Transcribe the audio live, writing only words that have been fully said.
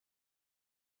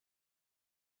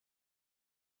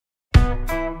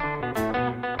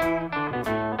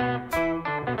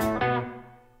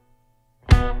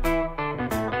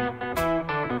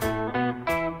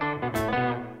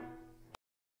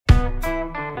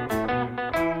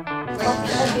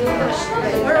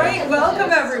All right,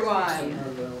 welcome everyone.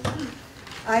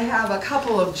 I have a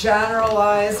couple of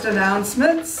generalized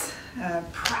announcements, of a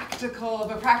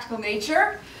practical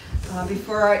nature,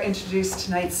 before I introduce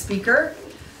tonight's speaker.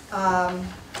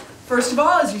 First of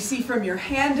all, as you see from your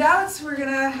handouts, we're going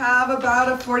to have about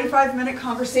a 45-minute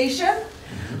conversation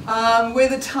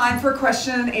with a time for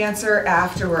question and answer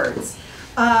afterwards.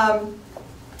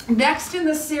 Next in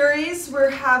the series, we're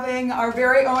having our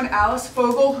very own Alice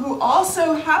Fogel, who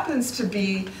also happens to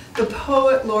be the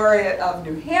Poet Laureate of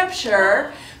New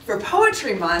Hampshire for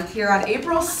Poetry Month here on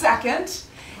April 2nd.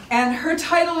 And her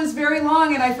title is very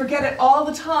long and I forget it all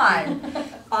the time.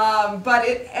 But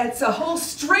it's a whole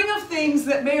string of things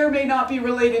that may or may not be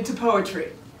related to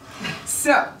poetry.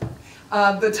 So,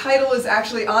 the title is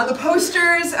actually on the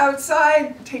posters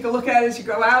outside. Take a look at it as you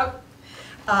go out.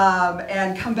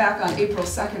 And come back on April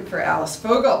 2nd for Alice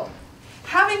Fogel.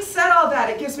 Having said all that,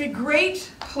 it gives me great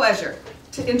pleasure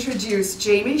to introduce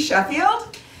Jamie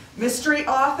Sheffield, mystery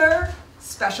author,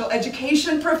 special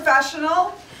education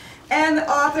professional, and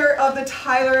author of the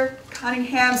Tyler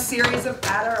Cunningham series of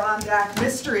Adirondack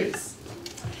Mysteries.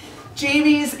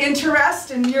 Jamie's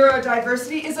interest in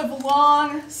neurodiversity is of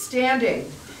long standing,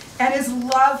 and his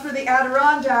love for the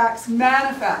Adirondacks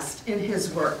manifest in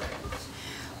his work.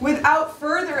 Without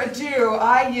further ado,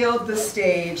 I yield the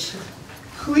stage.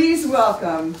 Please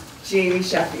welcome Jamie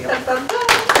Sheffield.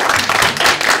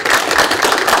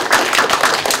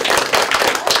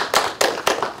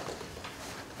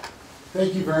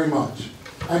 Thank you very much.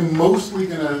 I'm mostly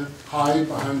going to hide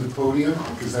behind the podium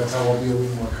because that's how I'll be a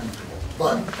little more comfortable.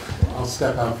 But I'll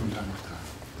step out from time to time.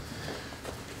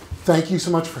 Thank you so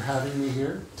much for having me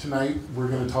here. Tonight I'm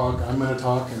going to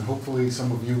talk, and hopefully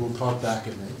some of you will talk back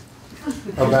at me,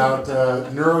 about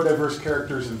neurodiverse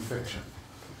characters in fiction.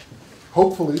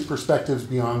 Hopefully perspectives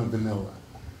beyond the vanilla.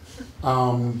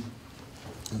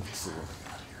 Let's see what we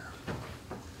got here.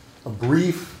 A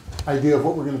brief idea of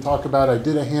what we're going to talk about. I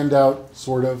did a handout,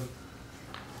 sort of,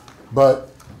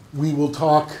 but we will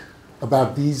talk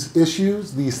about these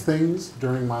issues, these things,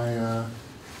 during my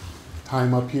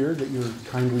time up here that you're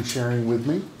kindly sharing with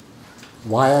me.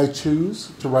 Why I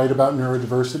choose to write about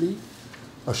neurodiversity.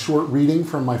 A short reading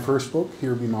from my first book,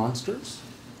 Here Be Monsters.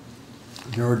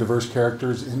 Neurodiverse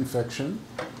characters in fiction.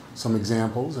 Some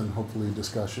examples and hopefully a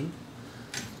discussion.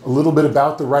 A little bit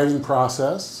about the writing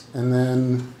process, and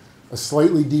then a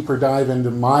slightly deeper dive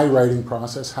into my writing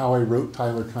process, how I wrote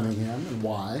Tyler Cunningham and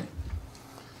why.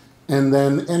 And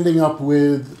then ending up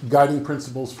with guiding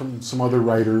principles from some other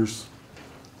writers.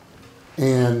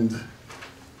 And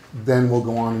then we'll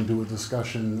go on and do a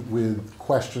discussion with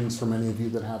questions from any of you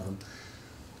that have them.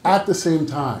 At the same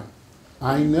time,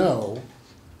 I know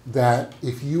that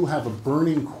if you have a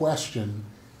burning question,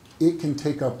 it can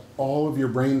take up all of your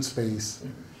brain space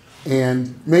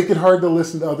and make it hard to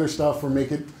listen to other stuff or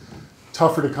make it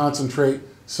tougher to concentrate.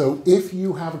 So if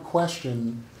you have a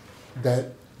question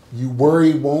that you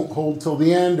worry won't hold till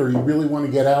the end or you really want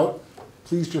to get out,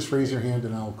 please just raise your hand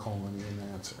and I'll call on you and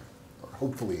answer, or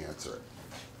hopefully answer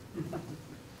it.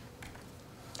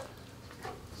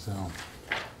 So,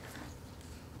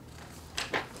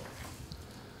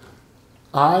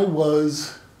 I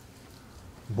was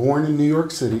born in New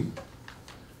York City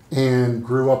and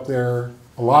grew up there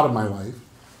a lot of my life.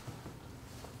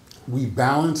 We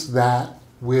balanced that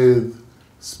with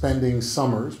spending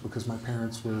summers, because my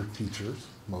parents were teachers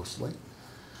mostly,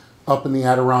 up in the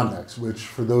Adirondacks, which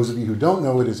for those of you who don't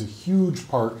know, it is a huge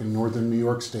park in northern New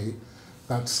York State,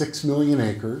 about 6 million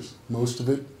acres, most of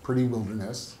it pretty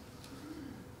wilderness.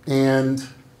 And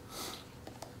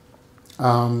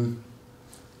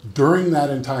during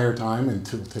that entire time,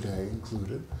 until today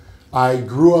included, I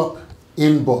grew up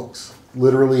in books,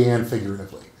 literally and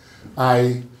figuratively.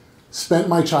 I spent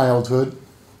my childhood,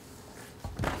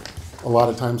 a lot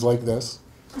of times like this,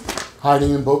 hiding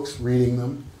in books, reading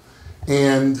them,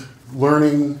 and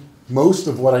learning most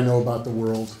of what I know about the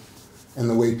world and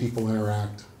the way people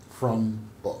interact from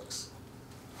books.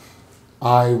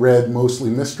 I read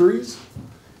mostly mysteries,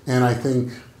 and I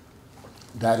think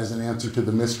that is an answer to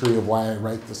the mystery of why I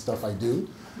write the stuff I do.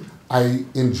 I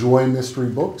enjoy mystery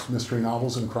books, mystery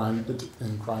novels, and crime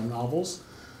novels.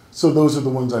 So those are the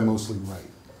ones I mostly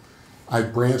write.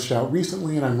 I've branched out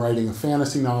recently, and I'm writing a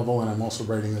fantasy novel, and I'm also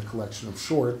writing a collection of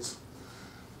shorts.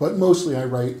 But mostly I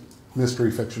write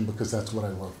mystery fiction because that's what I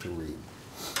love to read.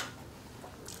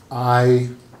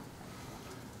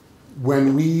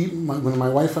 When my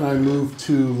wife and I moved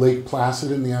to Lake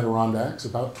Placid in the Adirondacks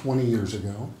about 20 years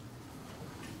ago,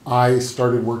 I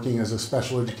started working as a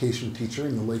special education teacher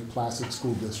in the Lake Placid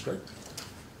School District,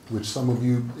 which some of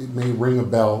you, it may ring a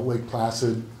bell. Lake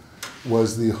Placid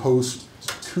was the host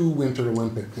to 2 Winter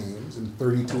Olympic Games in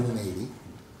 32 and 80.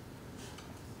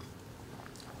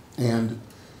 And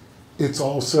it's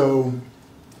also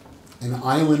an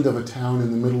island of a town in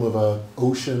the middle of an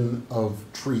ocean of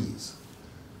trees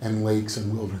and lakes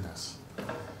and wilderness.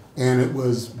 And it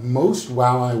was most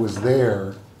while I was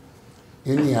there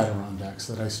in the Adirondacks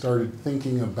that I started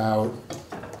thinking about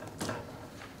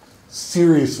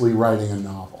seriously writing a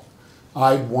novel.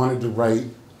 I'd wanted to write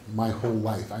my whole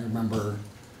life. I remember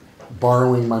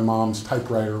borrowing my mom's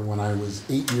typewriter when I was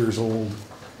 8 years old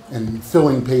and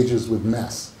filling pages with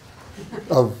mess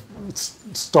of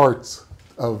starts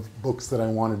of books that I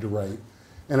wanted to write.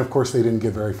 And of course, they didn't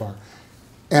get very far.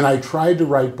 And I tried to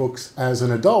write books as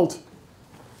an adult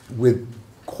with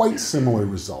quite similar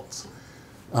results.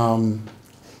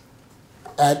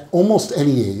 At almost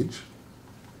any age,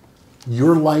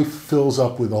 your life fills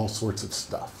up with all sorts of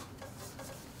stuff.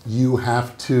 You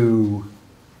have to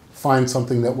find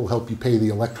something that will help you pay the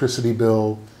electricity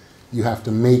bill. You have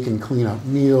to make and clean up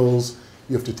meals.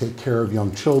 You have to take care of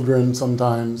young children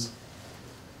sometimes.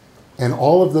 And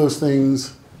all of those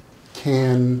things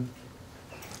can,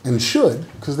 and should,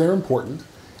 because they're important,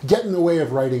 get in the way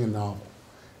of writing a novel.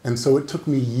 And so it took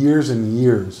me years and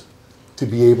years to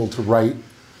be able to write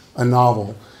a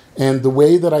novel. And the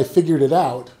way that I figured it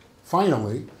out,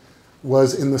 finally,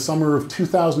 was in the summer of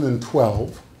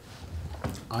 2012,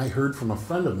 I heard from a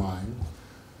friend of mine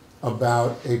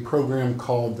about a program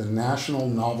called the National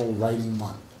Novel Writing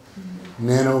Month,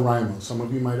 NaNoWriMo. Some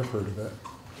of you might have heard of it.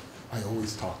 I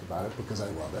always talk about it because I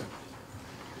love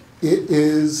it. It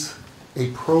is a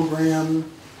program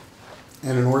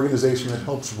and an organization that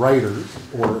helps writers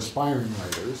or aspiring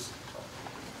writers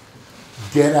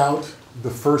get out the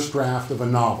first draft of a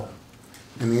novel.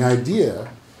 And the idea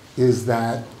is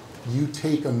that you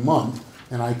take a month,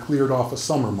 and I cleared off a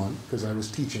summer month because I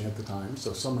was teaching at the time,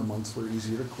 so summer months were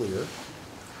easier to clear,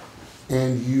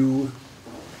 and you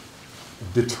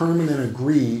determine and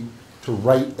agree to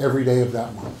write every day of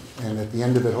that month. And at the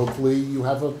end of it, hopefully, you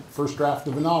have a first draft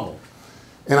of a novel.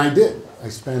 And I did. I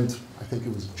spent, I think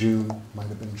it was June, might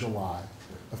have been July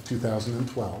of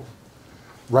 2012,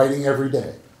 writing every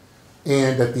day.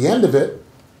 And at the end of it,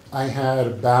 I had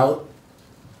about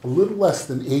a little less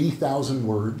than 80,000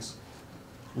 words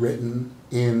written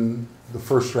in the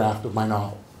first draft of my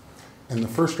novel. And the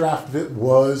first draft of it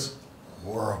was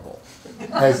horrible,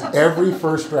 as every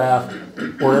first draft,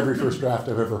 or every first draft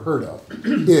I've ever heard of,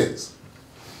 is.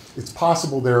 It's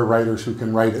possible there are writers who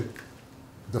can write it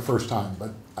the first time,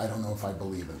 but I don't know if I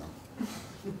believe in them.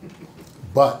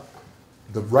 But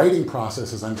the writing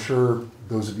process, as I'm sure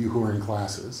those of you who are in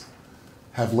classes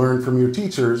have learned from your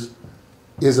teachers,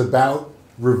 is about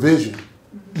revision,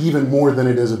 even more than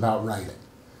it is about writing.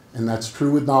 And that's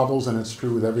true with novels, and it's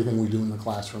true with everything we do in the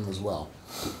classroom as well.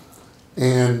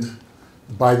 And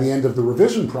by the end of the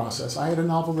revision process, I had a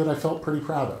novel that I felt pretty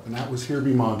proud of, and that was Here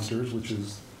Be Monsters, which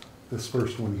is this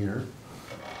first one here.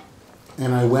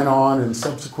 And I went on in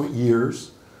subsequent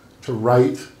years to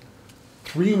write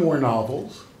 3 more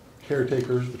novels,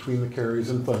 Caretakers, Between the Carries,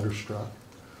 and Thunderstruck.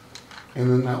 And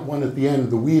then that one at the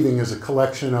end, The Weaving, is a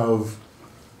collection of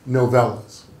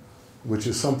novellas, which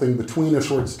is something between a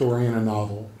short story and a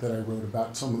novel that I wrote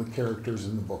about some of the characters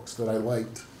in the books that I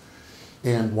liked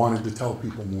and wanted to tell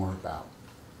people more about.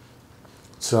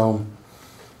 So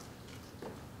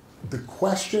the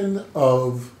question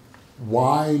of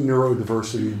why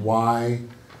neurodiversity, why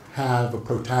have a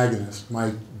protagonist,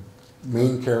 my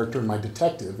main character, my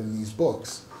detective in these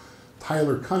books,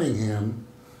 Tyler Cunningham,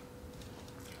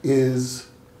 is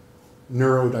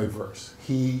neurodiverse.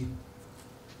 He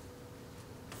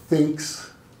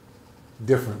thinks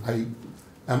different. I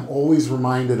am always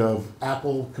reminded of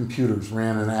Apple Computers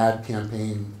ran an ad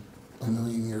campaign a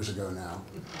million years ago now.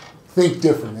 Think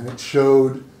different, and it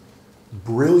showed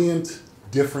brilliant,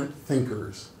 different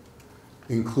thinkers,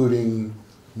 including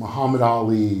Muhammad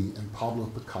Ali and Pablo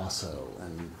Picasso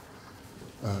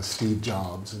and Steve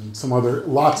Jobs and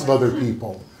lots of other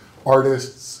people,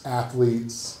 artists,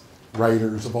 athletes,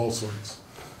 writers of all sorts,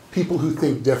 people who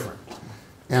think different.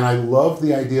 And I love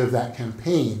the idea of that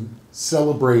campaign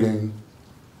celebrating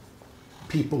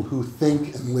people who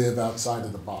think and live outside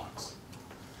of the box.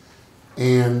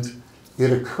 And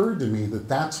it occurred to me that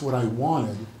that's what I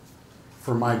wanted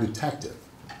for my detective,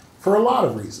 for a lot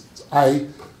of reasons. I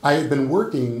had been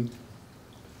working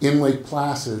in Lake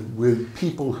Placid with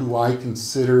people who I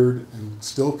considered and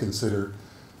still consider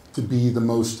to be the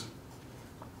most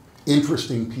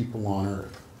interesting people on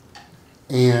earth.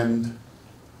 And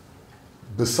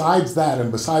besides that,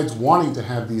 and besides wanting to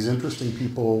have these interesting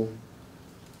people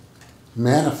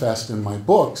manifest in my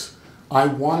books, I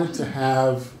wanted to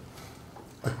have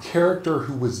a character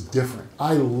who was different.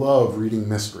 I love reading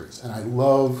mysteries, and I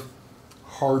love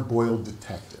hard-boiled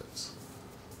detectives.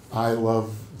 I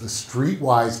love the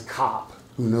streetwise cop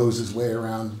who knows his way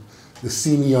around the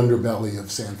seamy underbelly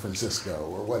of San Francisco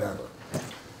or whatever.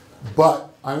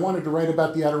 But I wanted to write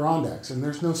about the Adirondacks, and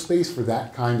there's no space for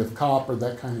that kind of cop or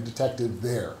that kind of detective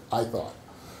there, I thought.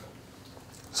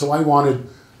 So I wanted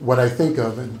what I think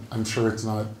of, and I'm sure it's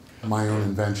not my own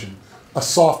invention, a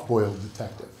soft-boiled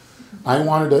detective. I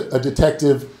wanted a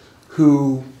detective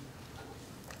who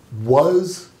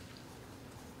was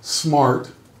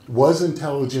smart, was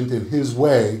intelligent in his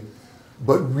way,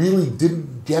 but really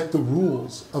didn't get the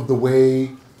rules of the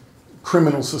way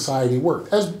criminal society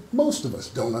worked, as most of us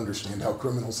don't understand how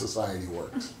criminal society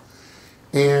works.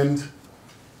 And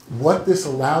what this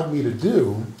allowed me to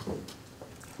do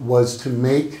was to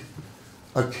make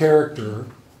a character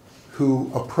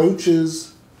who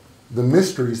approaches the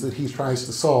mysteries that he tries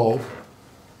to solve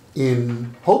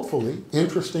in, hopefully,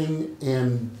 interesting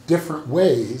and different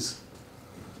ways,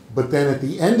 but then at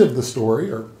the end of the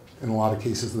story, or in a lot of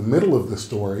cases the middle of the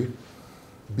story,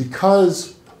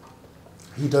 because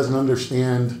he doesn't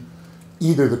understand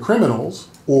either the criminals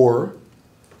or,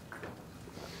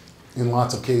 in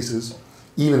lots of cases,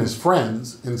 even his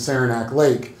friends in Saranac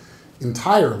Lake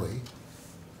entirely,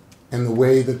 and the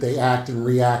way that they act and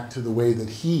react to the way that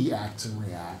he acts and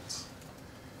reacts,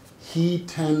 he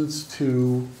tends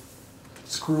to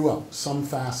screw up some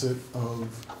facet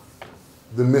of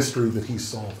the mystery that he's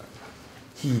solving.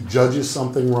 He judges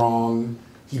something wrong,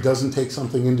 he doesn't take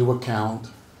something into account,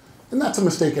 and that's a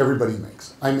mistake everybody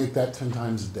makes. I make that 10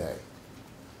 times a day.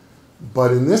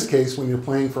 But in this case, when you're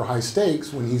playing for high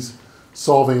stakes, when he's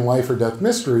solving life or death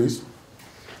mysteries,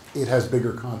 it has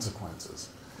bigger consequences.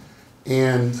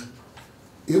 And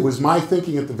it was my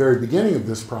thinking at the very beginning of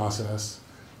this process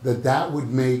that that would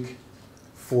make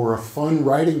for a fun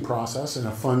writing process and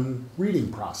a fun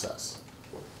reading process.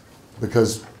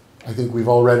 Because I think we've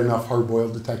all read enough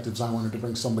hard-boiled detectives, I wanted to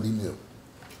bring somebody new.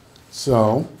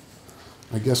 So,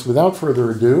 I guess without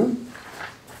further ado,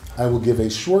 I will give a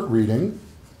short reading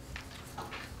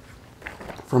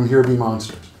from Here Be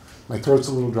Monsters. My throat's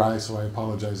a little dry, so I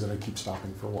apologize that I keep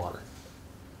stopping for water.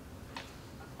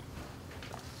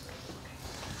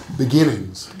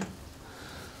 Beginnings.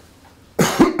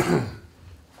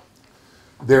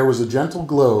 There was a gentle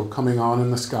glow coming on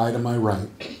in the sky to my right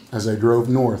as I drove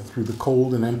north through the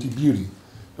cold and empty beauty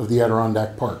of the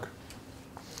Adirondack Park.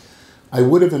 I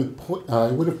would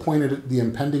have pointed the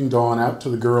impending dawn out to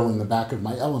the girl in the back of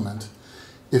my element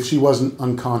if she wasn't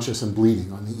unconscious and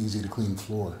bleeding on the easy-to-clean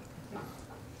floor.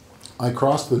 I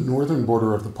crossed the northern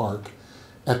border of the park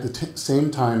at the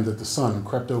same time that the sun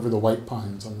crept over the white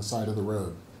pines on the side of the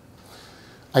road.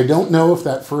 I don't know if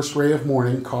that first ray of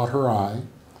morning caught her eye,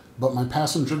 but my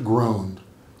passenger groaned,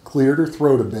 cleared her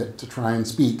throat a bit to try and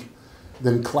speak,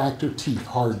 then clacked her teeth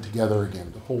hard together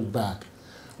again to hold back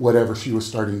whatever she was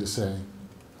starting to say.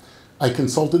 I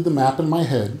consulted the map in my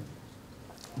head,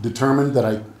 determined that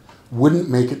I wouldn't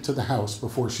make it to the house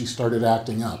before she started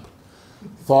acting up,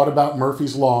 thought about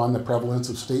Murphy's Law and the prevalence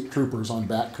of state troopers on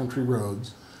backcountry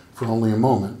roads for only a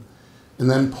moment,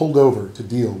 and then pulled over to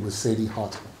deal with Sadie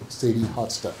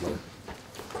Hotstetler.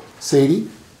 Sadie,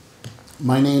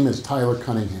 my name is Tyler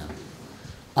Cunningham.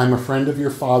 I'm a friend of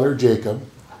your father, Jacob,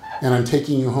 and I'm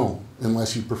taking you home,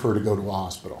 unless you prefer to go to a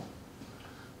hospital.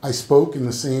 I spoke in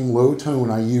the same low tone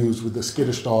I use with the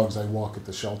skittish dogs I walk at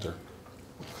the shelter.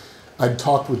 I'd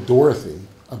talked with Dorothy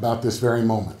about this very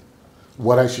moment,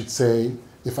 what I should say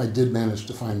if I did manage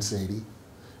to find Sadie,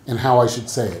 and how I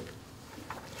should say it.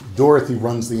 Dorothy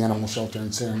runs the animal shelter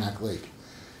in Saranac Lake,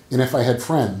 and if I had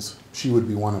friends, she would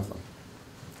be one of them.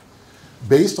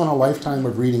 Based on a lifetime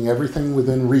of reading everything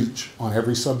within reach on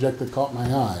every subject that caught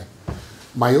my eye,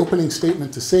 my opening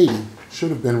statement to Sadie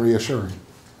should have been reassuring.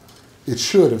 It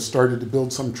should have started to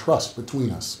build some trust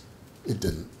between us. It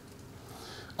didn't.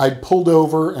 I'd pulled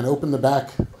over and opened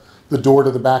the door to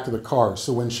the back of the car,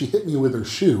 so when she hit me with her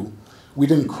shoe, we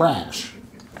didn't crash.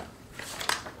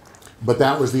 But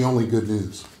that was the only good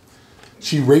news.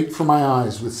 She raked for my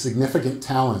eyes with significant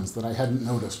talons that I hadn't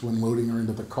noticed when loading her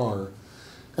into the car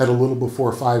at a little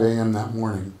before 5 a.m. that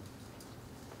morning.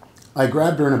 I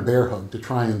grabbed her in a bear hug to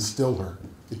try and still her.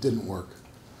 It didn't work.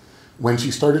 When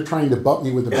she started trying to butt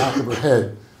me with the back of her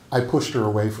head, I pushed her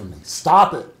away from me.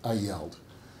 "Stop it!" I yelled,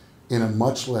 in a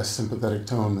much less sympathetic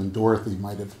tone than Dorothy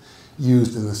might have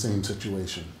used in the same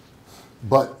situation.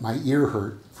 But my ear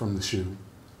hurt from the shoe,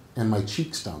 and my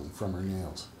cheek stung from her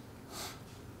nails.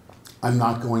 "I'm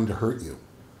not going to hurt you.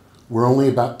 We're only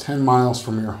about 10 miles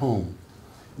from your home.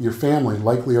 Your family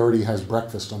likely already has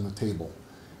breakfast on the table,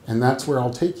 and that's where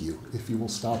I'll take you if you will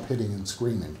stop hitting and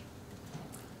screaming.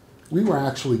 We were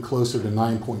actually closer to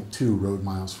 9.2 road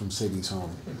miles from Sadie's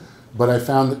home, but I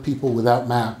found that people without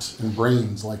maps and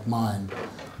brains like mine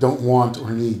don't want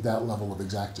or need that level of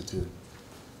exactitude.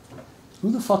 Who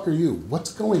the fuck are you?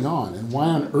 What's going on? And why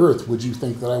on earth would you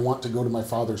think that I want to go to my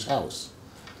father's house?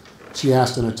 She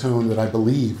asked in a tone that I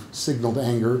believe signaled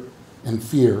anger and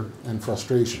fear and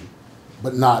frustration,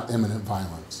 but not imminent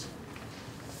violence.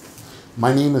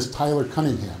 My name is Tyler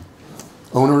Cunningham,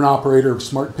 owner and operator of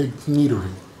Smart Pig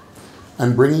Meadery.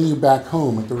 I'm bringing you back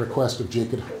home at the request of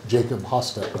Jacob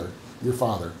Hostetler, your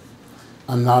father.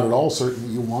 I'm not at all certain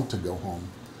that you want to go home,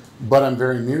 but I'm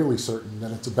very nearly certain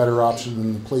that it's a better option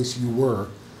than the place you were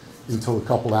until a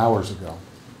couple hours ago.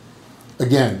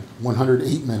 Again,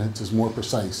 108 minutes is more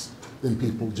precise than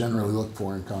people generally look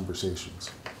for in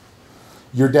conversations.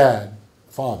 Your dad,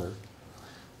 father,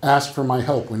 asked for my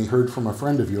help when he heard from a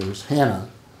friend of yours, Hannah,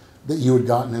 that you had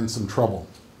gotten in some trouble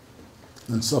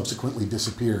and subsequently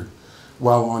disappeared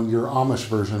while on your Amish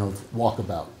version of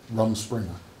Walkabout,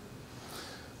 Rumspringa.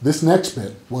 This next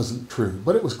bit wasn't true,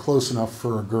 but it was close enough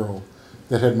for a girl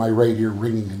that had my right ear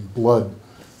ringing and blood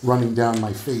running down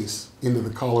my face into the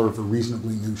collar of a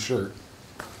reasonably new shirt.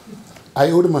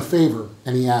 I owed him a favor,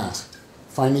 and he asked,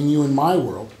 finding you in my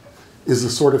world is the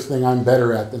sort of thing I'm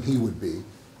better at than he would be,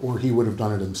 or he would have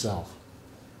done it himself.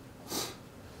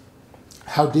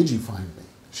 How did you find me?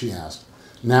 She asked,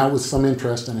 now with some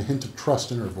interest and a hint of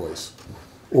trust in her voice,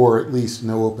 or at least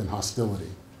no open hostility.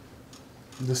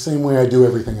 The same way I do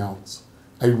everything else.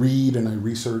 I read and I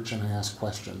research and I ask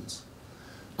questions.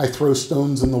 I throw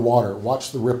stones in the water,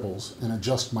 watch the ripples, and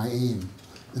adjust my aim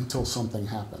until something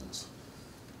happens.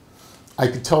 I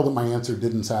could tell that my answer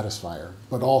didn't satisfy her,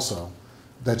 but also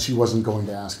that she wasn't going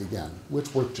to ask again,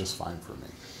 which worked just fine for me.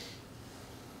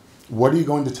 What are you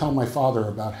going to tell my father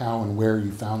about how and where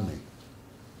you found me?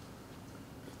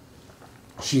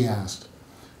 She asked,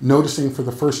 noticing for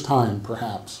the first time,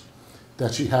 perhaps,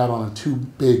 that she had on a too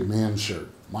big man shirt,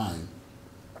 mine,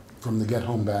 from the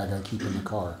get-home bag I keep in the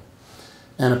car,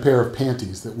 and a pair of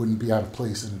panties that wouldn't be out of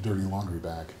place in a dirty laundry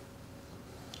bag.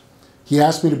 He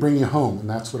asked me to bring you home, and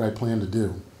that's what I plan to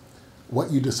do.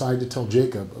 What you decide to tell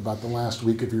Jacob about the last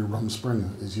week of your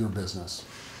Rumspringa is your business.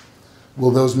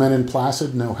 Will those men in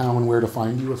Placid know how and where to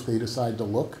find you if they decide to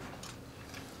look?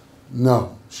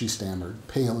 No, she stammered,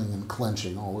 paling and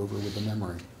clenching all over with the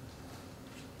memory.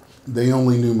 They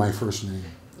only knew my first name,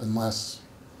 unless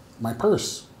my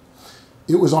purse.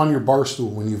 It was on your bar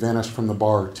stool when you vanished from the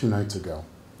bar 2 nights ago.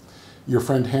 Your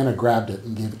friend Hannah grabbed it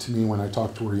and gave it to me when I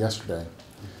talked to her yesterday.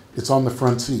 It's on the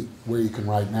front seat, where you can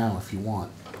ride now if you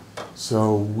want.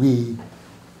 So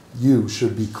you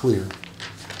should be clear.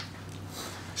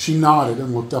 She nodded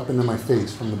and looked up into my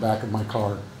face from the back of my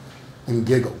car and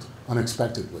giggled,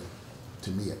 unexpectedly,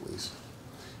 to me at least.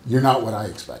 You're not what I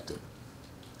expected.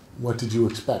 What did you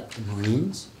expect, the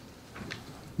Marines?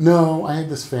 No, I had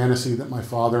this fantasy that my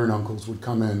father and uncles would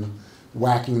come in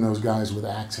whacking those guys with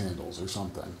axe handles or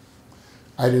something.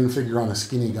 I didn't figure on a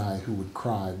skinny guy who would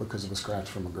cry because of a scratch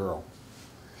from a girl.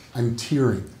 I'm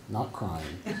tearing, not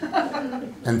crying.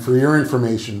 And for your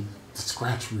information, the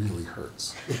scratch really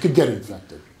hurts. It could get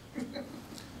infected.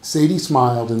 Sadie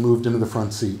smiled and moved into the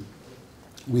front seat.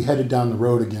 We headed down the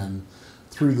road again,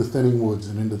 through the thinning woods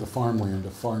and into the farmland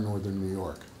of far northern New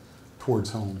York,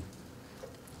 towards home.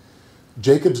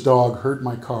 Jacob's dog heard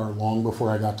my car long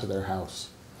before I got to their house,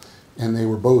 and they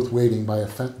were both waiting by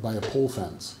a pole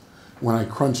fence when I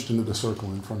crunched into the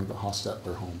circle in front of the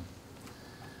Hostetler home.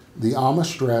 The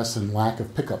Amish dress and lack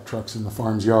of pickup trucks in the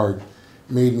farm's yard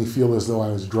made me feel as though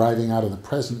I was driving out of the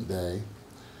present day,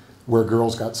 where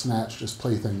girls got snatched as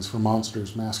playthings for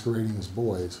monsters masquerading as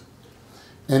boys,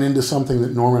 and into something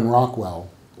that Norman Rockwell,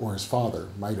 or his father,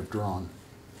 might have drawn.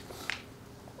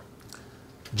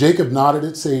 Jacob nodded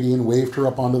at Sadie and waved her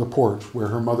up onto the porch where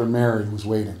her mother Mary was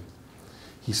waiting.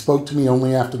 He spoke to me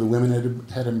only after the women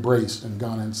had embraced and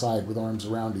gone inside with arms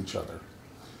around each other.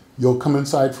 You'll come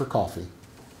inside for coffee.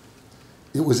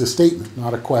 It was a statement,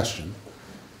 not a question,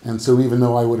 and so even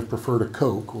though I would have preferred a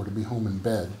Coke or to be home in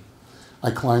bed,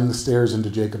 I climbed the stairs into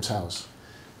Jacob's house,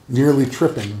 nearly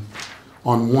tripping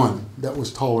on one that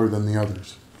was taller than the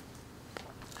others.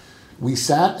 We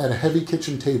sat at a heavy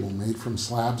kitchen table made from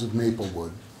slabs of maple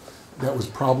wood that was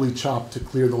probably chopped to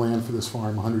clear the land for this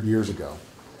farm 100 years ago.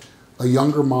 A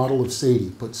younger model of Sadie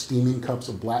put steaming cups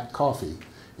of black coffee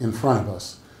in front of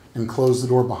us and closed the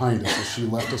door behind us as she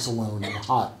left us alone in a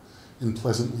hot and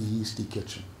pleasantly yeasty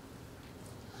kitchen.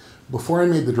 Before I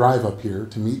made the drive up here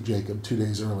to meet Jacob 2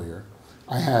 days earlier,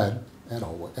 I had,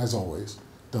 as always,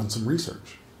 done some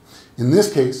research. In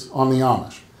this case, on the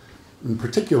Amish, and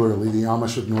particularly the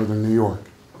Amish of northern New York.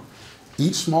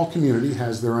 Each small community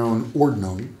has their own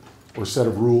ordnung, or set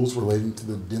of rules relating to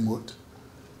the Dimut,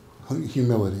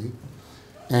 humility,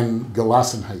 and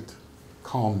Gelassenheit,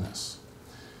 calmness.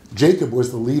 Jacob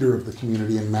was the leader of the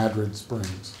community in Madrid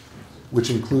Springs, which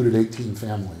included 18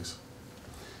 families.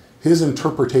 His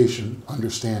interpretation,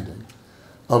 understanding,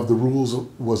 of the rules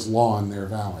was law in their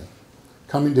valley.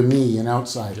 Coming to me, an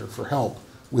outsider, for help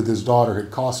with his daughter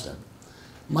had cost him.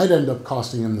 Might end up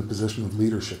costing him the position of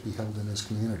leadership he held in his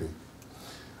community.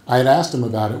 I had asked him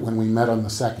about it when we met on the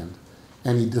 2nd,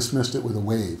 and he dismissed it with a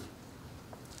wave,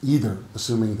 either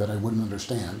assuming that I wouldn't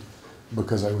understand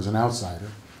because I was an outsider,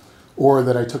 or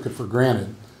that I took it for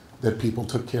granted that people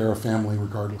took care of family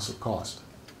regardless of cost.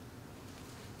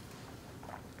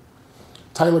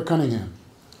 Tyler Cunningham,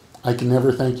 I can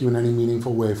never thank you in any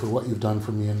meaningful way for what you've done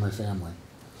for me and my family.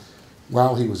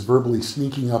 While he was verbally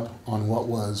sneaking up on what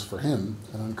was, for him,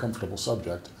 an uncomfortable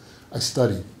subject, I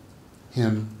studied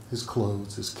him, his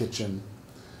clothes, his kitchen.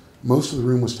 Most of the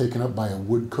room was taken up by a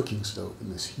wood cooking stove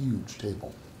and this huge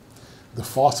table. The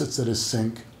faucets at his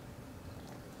sink,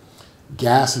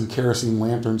 gas and kerosene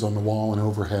lanterns on the wall and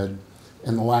overhead,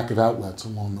 and the lack of outlets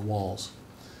along the walls.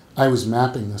 I was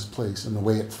mapping this place and the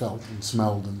way it felt and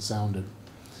smelled and sounded.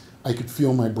 I could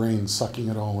feel my brain sucking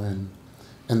it all in,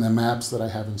 and the maps that I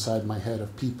have inside my head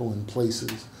of people and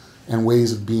places and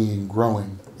ways of being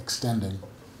growing, extending.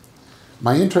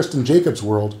 My interest in Jacob's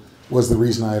world was the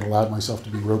reason I had allowed myself to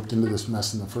be roped into this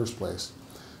mess in the first place,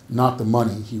 not the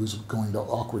money he was going to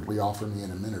awkwardly offer me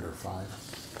in a minute or 5.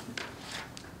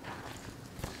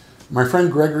 My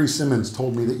friend Gregory Simmons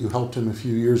told me that you helped him a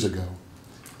few years ago.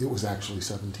 It was actually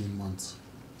 17 months.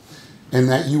 And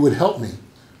that you would help me,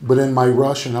 but in my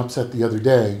rush and upset the other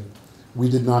day, we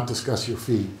did not discuss your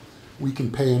fee. We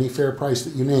can pay any fair price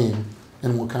that you name,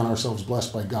 and we'll count ourselves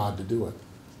blessed by God to do it.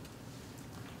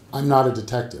 I'm not a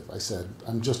detective, I said.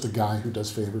 I'm just a guy who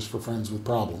does favors for friends with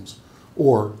problems,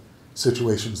 or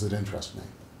situations that interest me.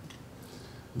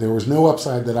 There was no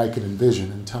upside that I could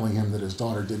envision in telling him that his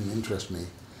daughter didn't interest me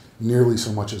nearly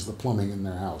so much as the plumbing in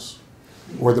their house,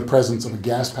 or the presence of a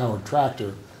gas-powered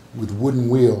tractor with wooden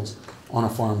wheels on a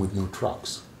farm with no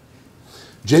trucks.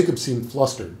 Jacob seemed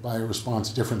flustered by a response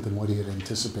different than what he had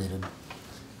anticipated.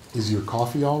 Is your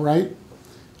coffee all right?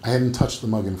 I hadn't touched the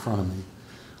mug in front of me,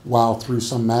 while through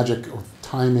some magic of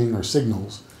timing or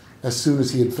signals, as soon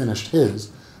as he had finished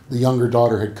his, the younger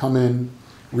daughter had come in,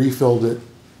 refilled it,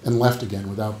 and left again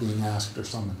without being asked or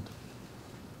summoned.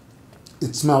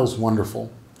 It smells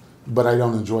wonderful, but I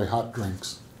don't enjoy hot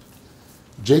drinks.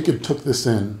 Jacob took this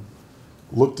in,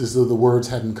 looked as though the words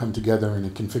hadn't come together in a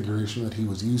configuration that he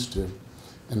was used to,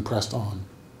 and pressed on.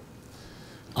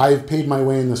 I have paid my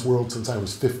way in this world since I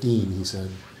was 15, he said.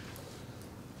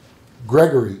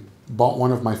 Gregory bought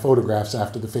one of my photographs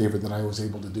after the favor that I was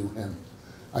able to do him,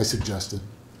 I suggested.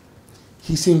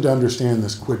 He seemed to understand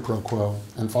this quid pro quo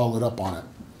and followed up on it.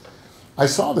 I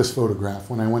saw this photograph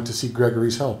when I went to seek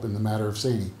Gregory's help in the matter of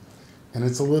Sadie, and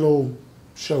it's a little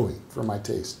showy for my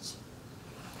tastes.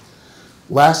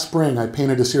 Last spring, I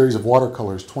painted a series of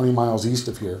watercolors 20 miles east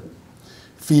of here,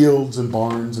 fields and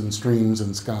barns and streams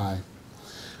and sky.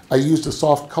 I used a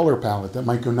soft color palette that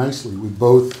might go nicely with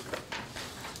both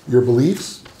your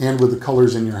beliefs and with the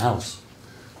colors in your house.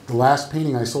 The last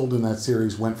painting I sold in that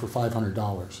series went for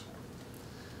 $500.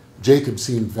 Jacob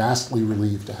seemed vastly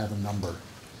relieved to have a number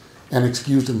and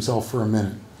excused himself for a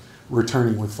minute,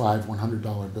 returning with 5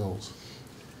 $100 bills.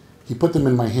 He put them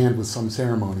in my hand with some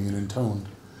ceremony and intoned,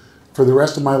 "For the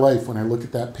rest of my life, when I look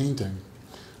at that painting,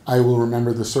 I will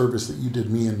remember the service that you did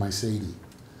me and my Sadie.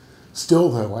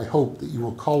 Still, though, I hope that you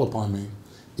will call upon me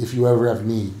if you ever have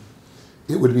need.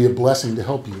 It would be a blessing to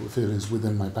help you if it is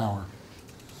within my power."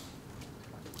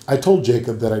 I told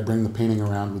Jacob that I'd bring the painting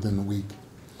around within the week.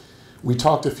 We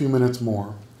talked a few minutes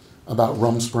more about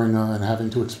Rumspringa and having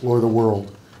to explore the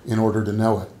world in order to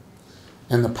know it,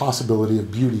 and the possibility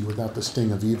of beauty without the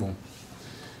sting of evil.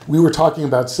 We were talking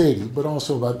about Sadie, but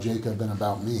also about Jacob and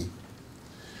about me.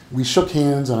 We shook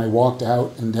hands and I walked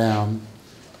out and down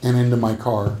and into my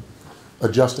car,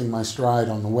 adjusting my stride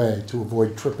on the way to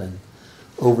avoid tripping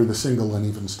over the single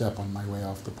uneven step on my way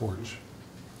off the porch.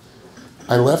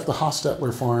 I left the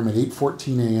Hostetler farm at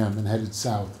 8:14 a.m. and headed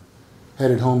south,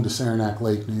 headed home to Saranac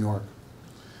Lake, New York.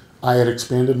 I had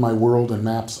expanded my world and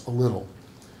maps a little,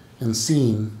 and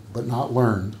seen, but not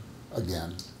learned,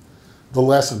 again, the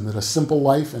lesson that a simple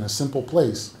life in a simple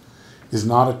place is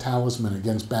not a talisman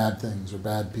against bad things or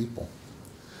bad people.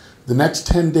 The next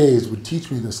 10 days would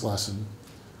teach me this lesson,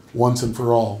 once and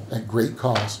for all, at great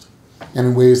cost, and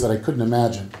in ways that I couldn't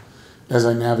imagine as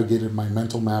I navigated my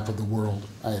mental map of the world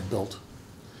I had built.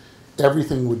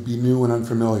 everything would be new and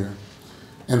unfamiliar.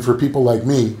 And for people like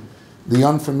me, the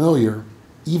unfamiliar,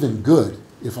 even good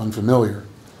if unfamiliar,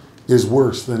 is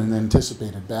worse than an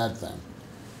anticipated bad thing.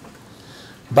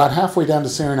 About halfway down to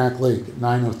Saranac Lake at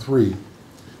 9:03,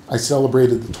 I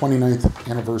celebrated the 29th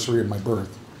anniversary of my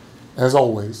birth, as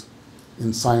always,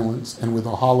 in silence and with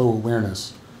a hollow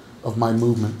awareness of my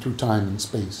movement through time and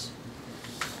space.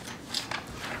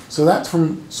 So that's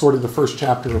from sort of the first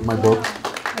chapter of my book.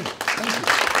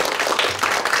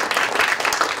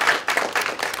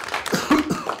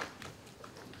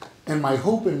 And my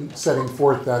hope in setting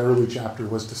forth that early chapter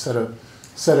was to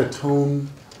set a tone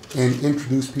and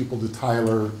introduce people to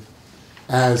Tyler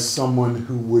as someone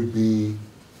who would be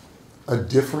a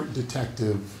different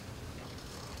detective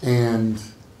and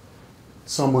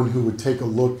someone who would take a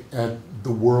look at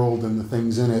the world and the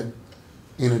things in it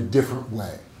in a different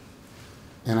way.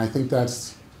 And I think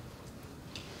that's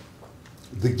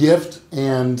the gift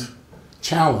and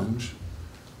challenge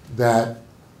that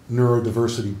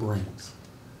neurodiversity brings.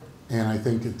 And I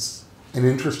think it's an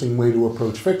interesting way to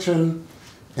approach fiction,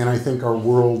 and I think our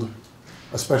world,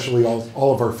 especially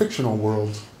all of our fictional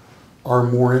worlds, are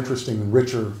more interesting and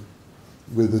richer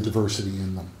with the diversity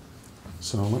in them.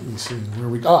 So let me see where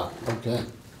we got. Okay.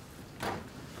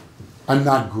 I'm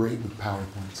not great with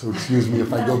PowerPoint, so excuse me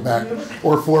if I go back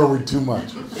or forward too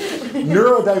much.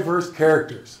 Neurodiverse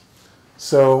characters.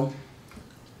 So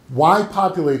why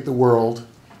populate the world,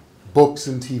 books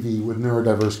and TV, with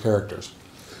neurodiverse characters?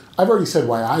 I've already said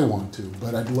why I want to,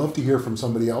 but I'd love to hear from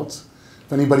somebody else.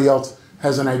 If anybody else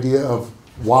has an idea of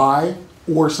why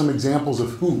or some examples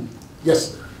of who.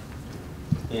 Yes, sir.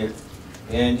 Yeah.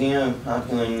 The idea of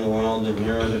populating the world of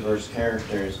neurodiverse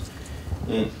characters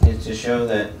is to show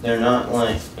that they're not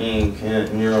like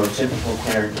neurotypical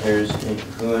characters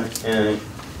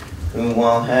who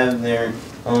while have their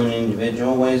own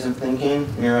individual ways of thinking,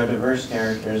 neurodiverse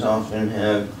characters often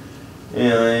have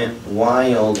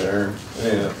wilder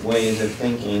ways of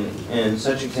thinking. And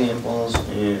such examples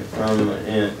from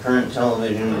current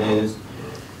television is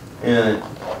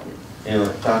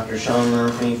Dr. Sean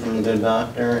Murphy from The Good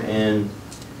Doctor and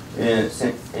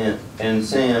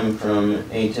Sam from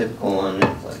Atypical on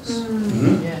Netflix.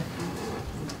 Mm-hmm.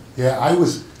 Yeah,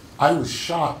 I was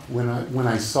shocked when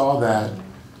I saw that.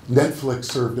 Netflix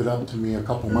served it up to me a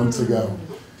couple months ago,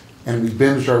 and we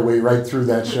binged our way right through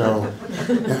that show,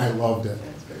 and I loved it.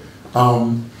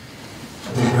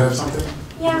 Do you have something?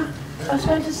 Yeah, I was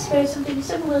going to say something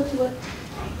similar to what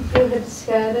you had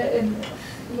said, and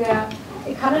yeah,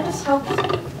 it kind of just helps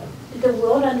the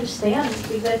world understand,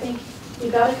 because I think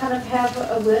you got to kind of have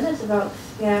awareness about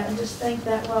and just think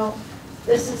that, well,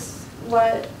 this is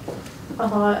what a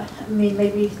lot, I mean,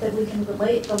 maybe that we can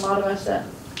relate to a lot of us that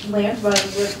land would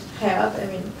have. I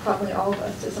mean, probably all of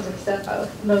us to some extent of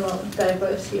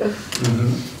neurodiverse here.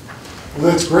 Mm-hmm.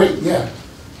 Well, that's great, yeah.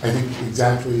 I think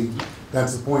exactly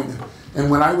that's the point. And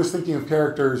when I was thinking of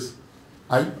characters,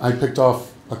 I picked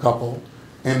off a couple,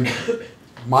 and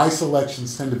my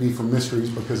selections tend to be from mysteries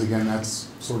because, again, that's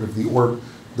sort of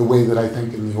the way that I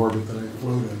think in the orbit that I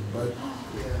float in. But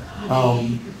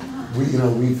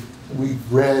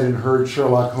we've read and heard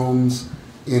Sherlock Holmes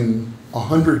in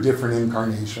 100 different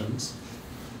incarnations.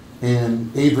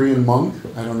 And Adrian Monk,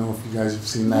 I don't know if you guys have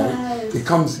seen that. Yes. It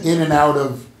comes in and out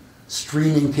of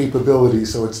streaming capability,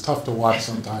 so it's tough to watch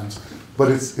sometimes. But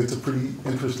it's a pretty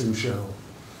interesting show.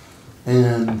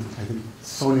 And I think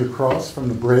Sonia Cross from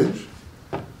The Bridge,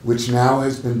 which now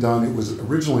has been done, it was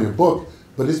originally a book,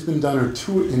 but it's been done in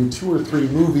 2 or 3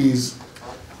 movies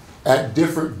at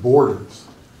different borders.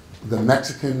 The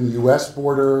Mexican-US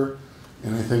border,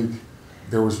 and I think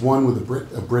there was one with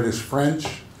a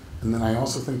British-French, and then I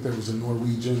also think there was a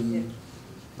Norwegian,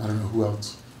 I don't know who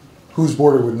else, whose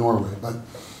border with Norway, but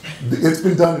it's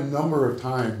been done a number of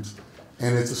times,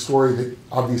 and it's a story that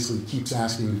obviously keeps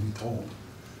asking to be told.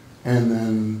 And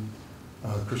then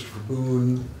Christopher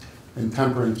Boone, and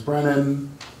Temperance Brennan,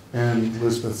 and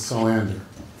Elizabeth Salander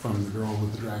from The Girl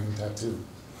with the Dragon Tattoo.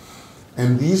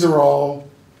 And these are all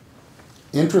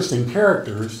interesting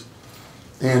characters,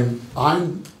 and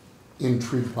I'm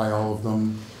intrigued by all of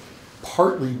them,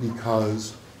 partly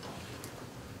because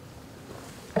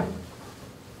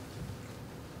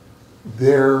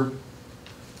they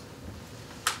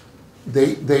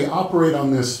operate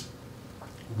on this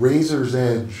razor's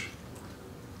edge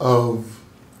of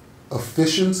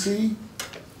efficiency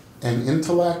and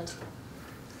intellect,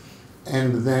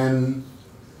 and then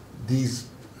these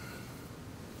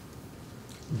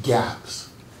gaps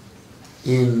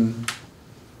in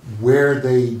where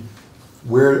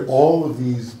all of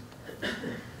these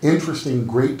interesting,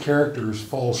 great characters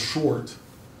fall short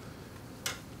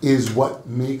is what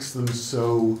makes them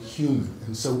so human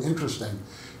and so interesting,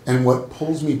 and what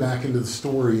pulls me back into the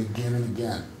story again and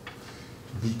again,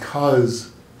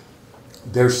 because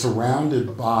they're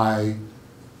surrounded by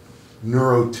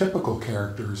neurotypical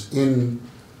characters in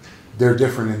their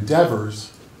different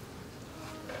endeavors,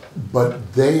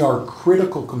 but they are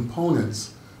critical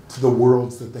components to the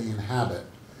worlds that they inhabit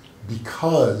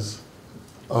because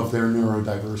of their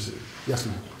neurodiversity. Yes,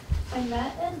 ma'am?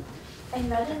 I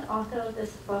met an author of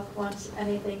this book once,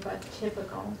 anything but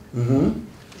typical. Mm-hmm.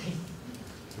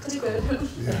 Pretty good.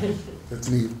 Yeah, that's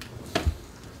neat.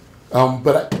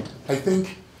 But I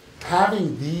think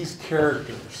having these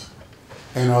characters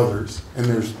and others, and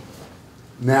there's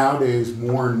nowadays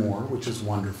more and more, which is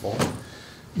wonderful,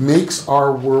 makes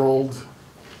our world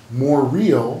more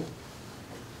real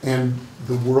and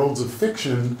the worlds of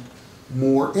fiction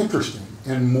more interesting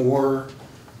and more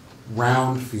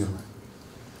round feeling.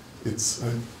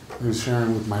 I was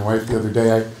sharing with my wife the other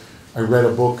day, I read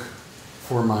a book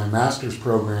for my master's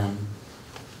program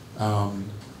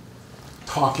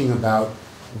talking about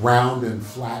round and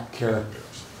flat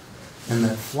characters, and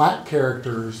that flat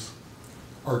characters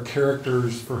are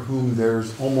characters for whom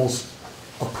there's almost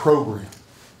a program.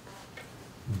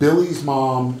 Billy's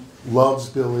mom loves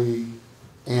Billy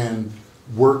and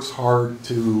works hard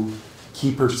to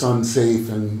keep her son safe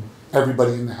and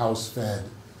everybody in the house fed.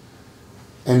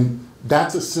 And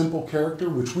that's a simple character,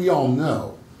 which we all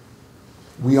know.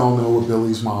 We all know a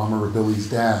Billy's mom or a Billy's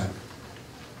dad.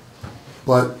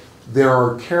 But there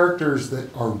are characters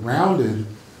that are rounded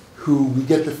who we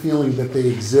get the feeling that they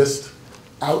exist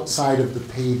outside of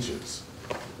the pages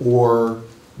or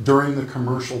during the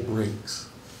commercial breaks.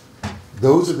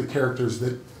 Those are the characters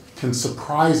that can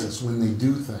surprise us when they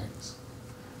do things.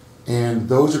 And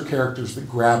those are characters that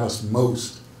grab us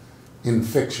most in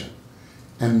fiction.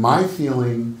 And my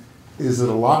feeling is that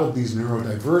a lot of these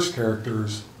neurodiverse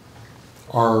characters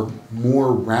are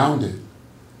more rounded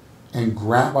and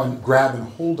grab and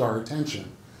hold our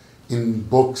attention in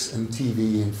books and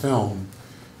TV and film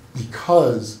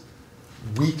because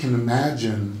we can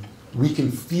imagine, we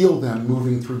can feel them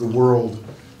moving through the world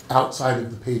outside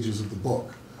of the pages of the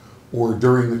book. Or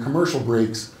during the commercial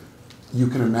breaks, you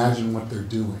can imagine what they're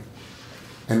doing.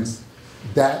 And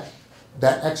that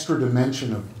extra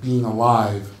dimension of being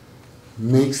alive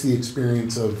makes the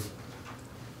experience of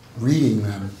reading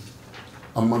them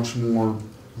a much more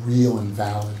real and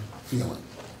valid feeling.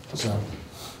 So,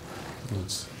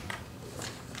 let's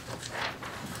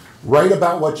write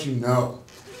about what you know.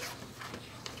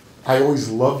 I always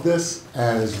love this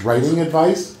as writing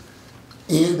advice,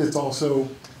 and it's also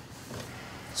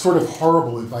sort of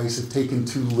horrible advice if taken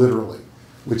too literally,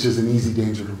 which is an easy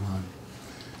danger to run.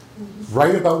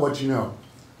 Write about what you know.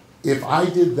 If I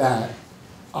did that,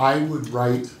 I would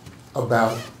write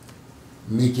about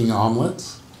making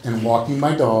omelets and walking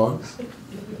my dogs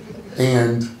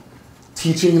and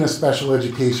teaching in a special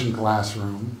education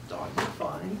classroom. Dogs are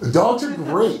fine. The dogs are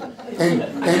great. And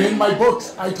in my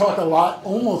books, I talk a lot,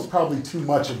 almost probably too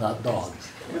much about dogs.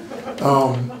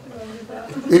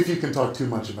 If you can talk too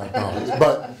much about dogs.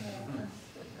 But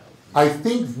I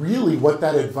think really what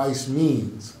that advice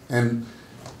means, and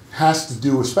has to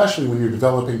do, especially when you're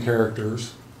developing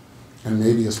characters, and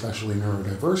maybe especially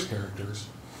neurodiverse characters,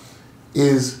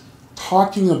 is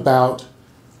talking about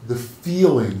the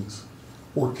feelings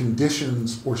or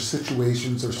conditions or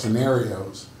situations or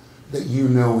scenarios that you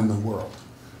know in the world,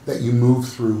 that you move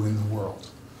through in the world.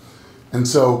 And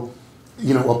so,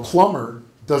 you know, a plumber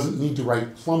doesn't need to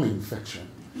write plumbing fiction.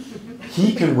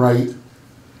 He can write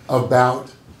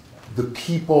about the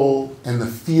people and the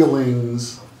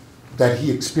feelings that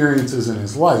he experiences in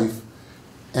his life,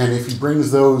 and if he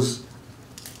brings those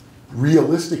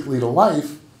realistically to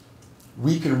life,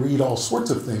 we can read all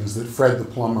sorts of things that Fred the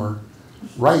plumber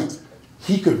writes.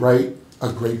 He could write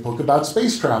a great book about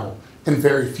space travel, and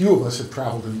very few of us have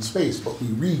traveled in space, but we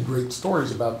read great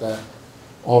stories about that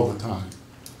all the time.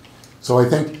 So I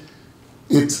think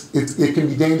it can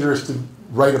be dangerous to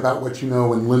write about what you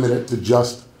know and limit it to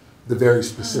just the very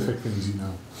specific things you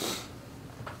know.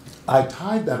 I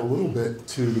tied that a little bit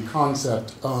to the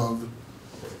concept of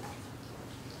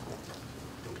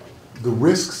the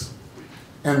risks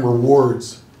and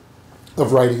rewards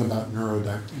of writing about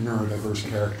neurodiverse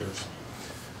characters.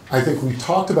 I think we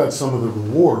talked about some of the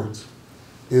rewards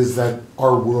is that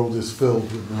our world is filled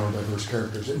with neurodiverse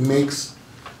characters. It makes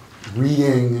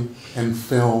reading and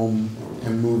film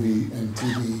and movie and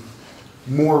TV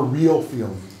more real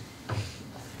feeling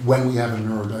when we have a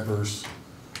neurodiverse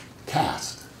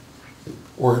cast,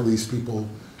 or at least people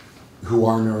who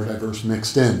are neurodiverse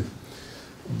mixed in.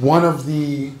 One of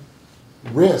the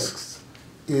risks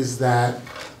is that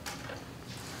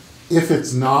if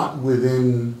it's not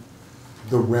within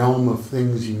the realm of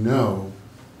things you know,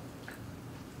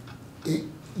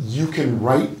 you can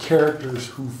write characters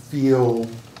who feel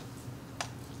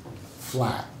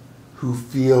flat, who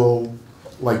feel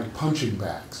like punching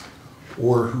bags,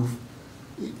 or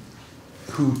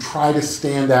who try to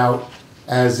stand out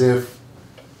as if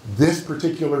this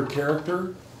particular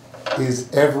character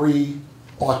is every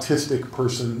autistic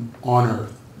person on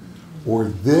earth, or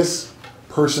this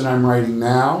person I'm writing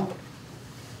now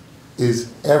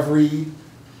is every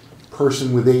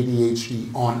person with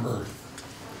ADHD on earth.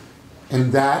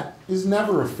 And that is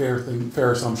never a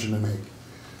fair assumption to make.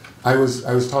 I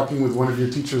was talking with one of your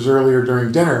teachers earlier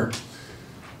during dinner.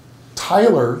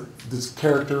 Tyler, this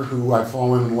character who I've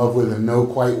fallen in love with and know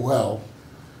quite well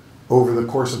over the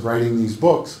course of writing these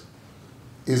books,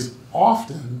 is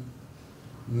often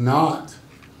not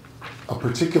a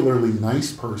particularly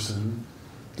nice person,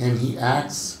 and he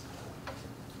acts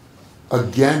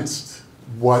against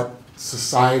what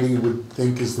society would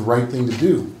think is the right thing to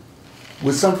do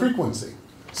with some frequency.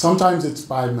 Sometimes it's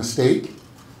by mistake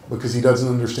because he doesn't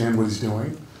understand what he's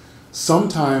doing.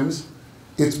 Sometimes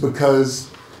it's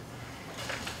because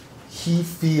he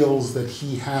feels that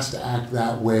he has to act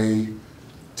that way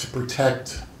to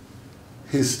protect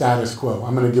his status quo.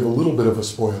 I'm going to give a little bit of a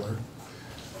spoiler.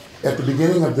 At the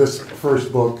beginning of this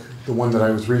first book, the one that I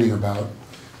was reading about,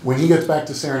 when he gets back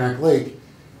to Saranac Lake,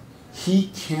 he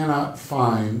cannot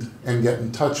find and get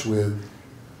in touch with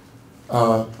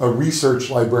a research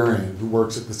librarian who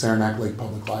works at the Saranac Lake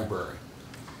Public Library.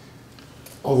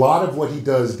 A lot of what he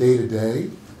does day to day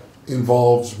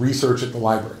involves research at the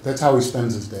library. That's how he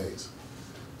spends his days,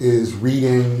 is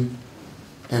reading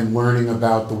and learning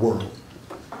about the world.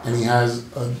 And he has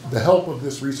the help of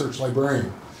this research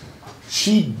librarian.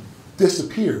 She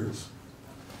disappears,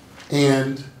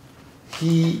 and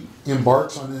he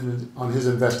embarks on his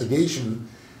investigation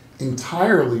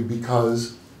entirely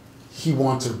because he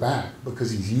wants her back,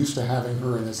 because he's used to having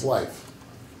her in his life.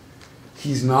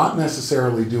 He's not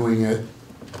necessarily doing it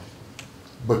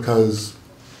because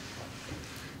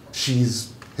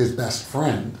she's his best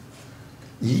friend.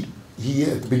 He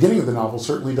at the beginning of the novel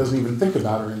certainly doesn't even think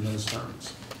about her in those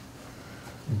terms.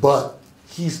 But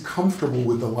he's comfortable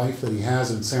with the life that he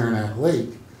has in Saranac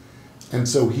Lake, and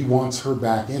so he wants her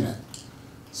back in it.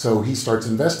 So he starts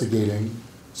investigating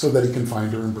so that he can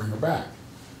find her and bring her back,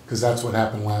 because that's what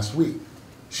happened last week.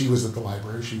 She was at the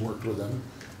library, she worked with him,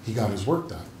 he got his work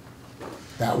done.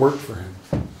 That worked for him.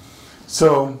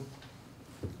 So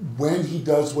when he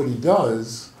does what he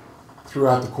does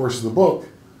throughout the course of the book,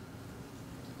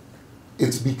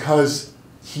 it's because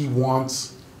he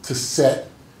wants to set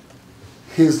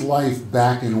his life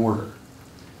back in order.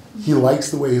 He likes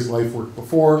the way his life worked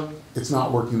before. It's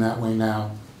not working that way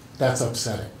now. That's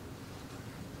upsetting.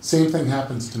 Same thing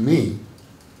happens to me,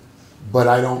 but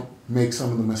I don't make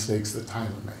some of the mistakes that Tyler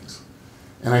makes.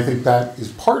 And I think that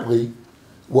is partly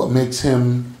what makes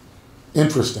him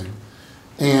interesting.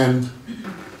 And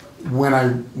when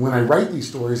I write these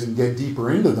stories and get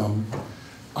deeper into them,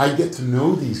 I get to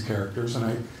know these characters, and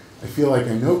I feel like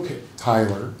I know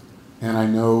Tyler, and I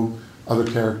know other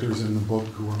characters in the book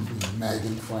who are Meg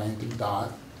and Frank and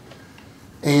Dot.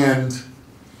 And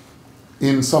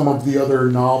in some of the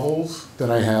other novels that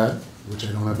I had, which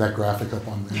I don't have that graphic up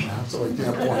on there now, so I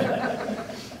can't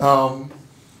point,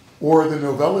 or the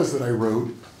novellas that I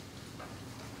wrote,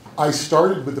 I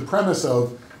started with the premise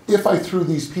of, if I threw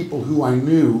these people who I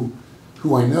know,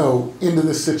 into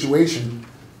this situation,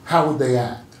 how would they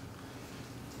act?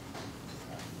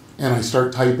 And I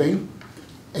start typing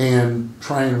and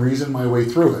try and reason my way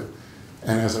through it.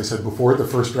 And as I said before, the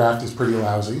first draft is pretty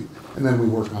lousy, and then we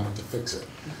work on it to fix it.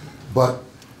 But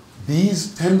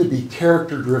these tend to be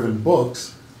character-driven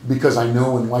books because I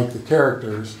know and like the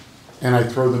characters, and I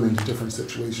throw them into different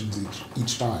situations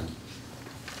each time.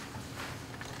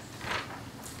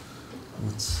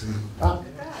 Let's see.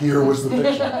 Here was the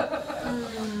picture.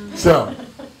 So,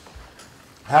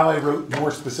 how I wrote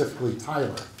more specifically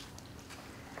Tyler.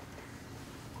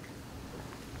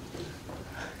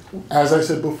 As I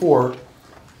said before,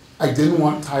 I didn't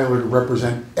want Tyler to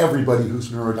represent everybody who's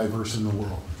neurodiverse in the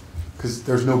world, because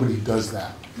there's nobody who does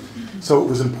that. So it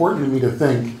was important to me to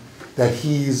think that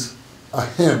he's a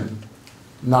him,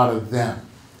 not a them.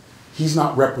 He's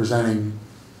not representing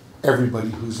everybody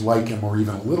who's like him or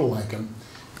even a little like him.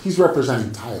 He's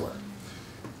representing Tyler.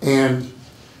 And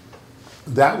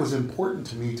that was important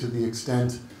to me to the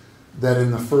extent that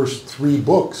in the first 3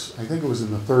 books, I think it was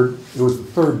the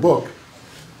third book,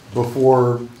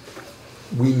 before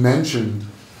we mentioned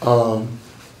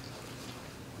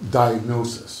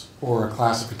diagnosis or a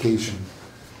classification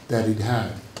that he'd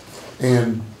had.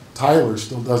 And Tyler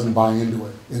still doesn't buy into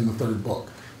it in the third book.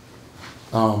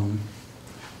 And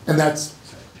that's,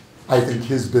 I think,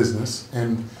 his business,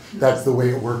 and that's the way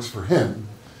it works for him.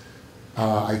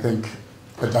 I think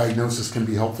a diagnosis can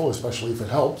be helpful, especially if it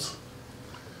helps.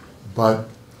 But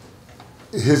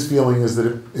his feeling is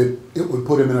that it would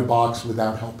put him in a box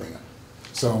without helping him.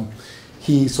 So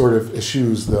he sort of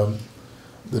eschews the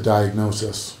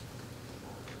diagnosis.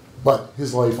 But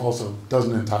his life also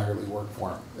doesn't entirely work for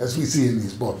him, as we see in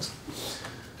these books.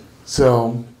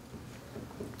 So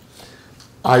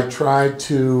I tried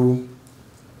to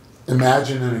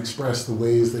imagine and express the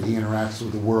ways that he interacts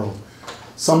with the world.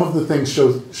 Some of the things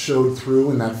showed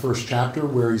through in that first chapter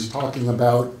where he's talking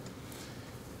about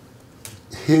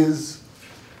his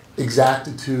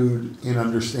exactitude in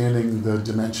understanding the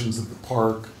dimensions of the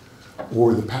park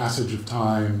or the passage of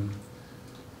time.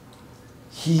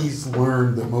 He's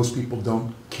learned that most people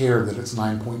don't care that it's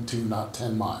 9.2, not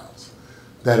 10 miles,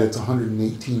 that it's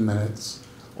 118 minutes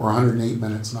or 108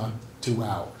 minutes, not 2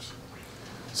 hours.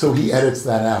 So he edits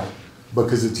that out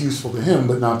because it's useful to him,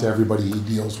 but not to everybody he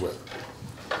deals with.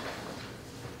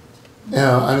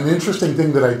 An interesting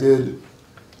thing that I did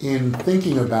in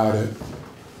thinking about it,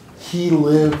 he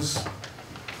lives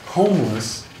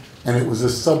homeless, and it was a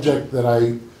subject that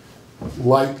I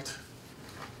liked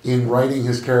in writing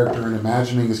his character and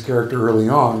imagining his character early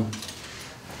on,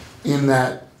 in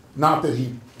that, not that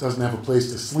he doesn't have a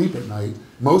place to sleep at night.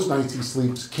 Most nights he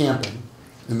sleeps camping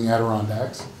in the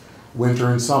Adirondacks, winter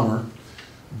and summer.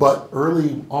 But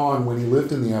early on, when he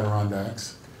lived in the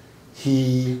Adirondacks,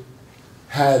 he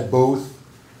had both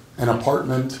an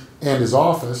apartment and his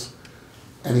office,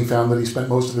 and he found that he spent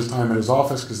most of his time at his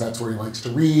office because that's where he likes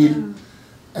to read. Mm.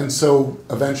 And so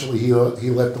eventually he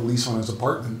let the lease on his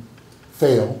apartment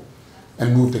fail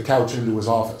and moved a couch into his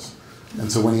office.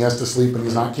 And so when he has to sleep and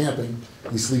he's not camping,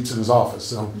 he sleeps in his office.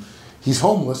 So he's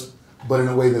homeless, but in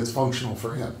a way that's functional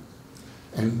for him.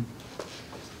 And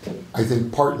I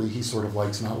think partly he sort of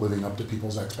likes not living up to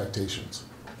people's expectations.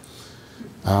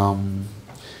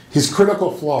 His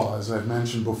critical flaw, as I've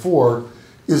mentioned before,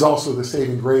 is also the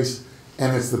saving grace,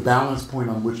 and it's the balance point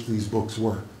on which these books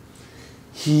work.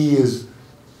 He is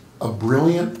a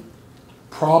brilliant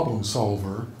problem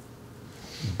solver,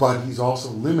 but he's also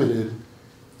limited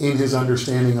in his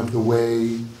understanding of the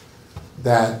way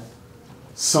that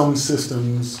some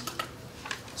systems,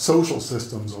 social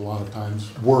systems a lot of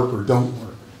times, work or don't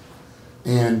work.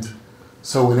 And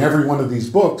so in every one of these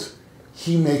books,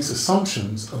 he makes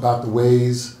assumptions about the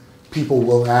ways people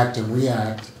will act and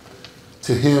react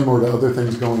to him or to other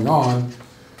things going on,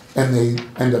 and they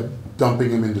end up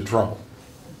dumping him into trouble.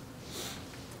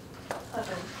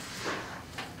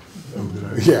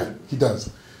 Yeah, he does.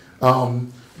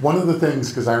 One of the things,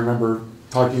 because I remember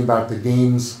talking about a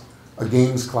games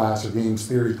class or games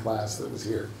theory class that was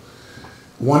here.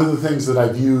 One of the things that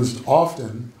I've used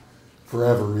often,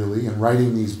 forever really, in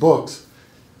writing these books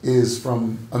is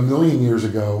from a million years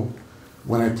ago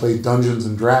when I played Dungeons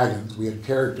and Dragons. We had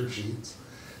character sheets.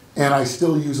 And I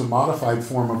still use a modified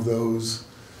form of those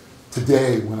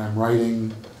today when I'm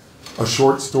writing a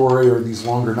short story or these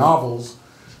longer novels.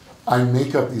 I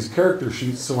make up these character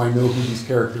sheets so I know who these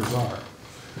characters are.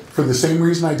 For the same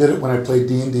reason I did it when I played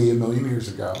D&D a million years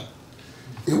ago.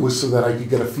 It was so that I could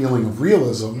get a feeling of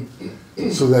realism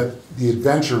so that the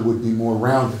adventure would be more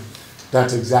rounded.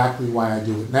 That's exactly why I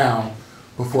do it now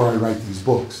before I write these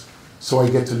books. So I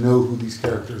get to know who these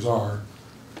characters are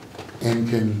and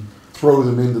can throw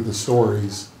them into the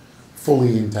stories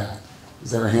fully intact. Is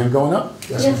there a hand going up?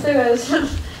 Yes, there is.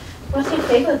 What's your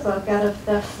favorite book out of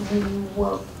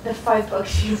the 5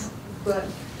 books you've read?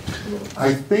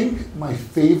 I think my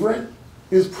favorite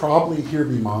is probably Here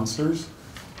Be Monsters,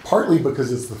 partly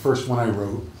because it's the first one I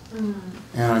wrote,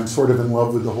 and I'm sort of in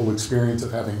love with the whole experience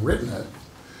of having written it.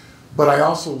 But I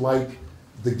also like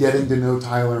the getting to know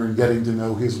Tyler and getting to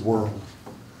know his world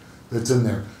that's in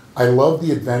there. I love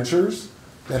the adventures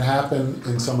that happen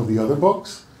in some of the other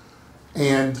books,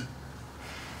 and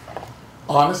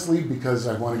honestly, because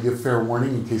I want to give fair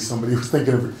warning in case somebody was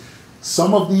thinking of it,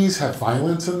 some of these have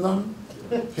violence in them,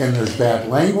 and there's bad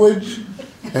language,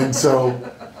 and so,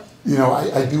 you know,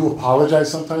 I do apologize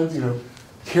sometimes. You know,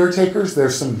 caretakers,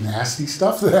 there's some nasty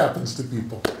stuff that happens to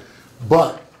people,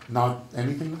 but not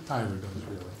anything that Tyler does,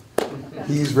 really.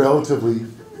 He's relatively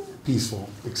peaceful,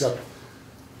 except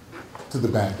to the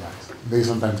bad guys. They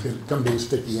sometimes come to a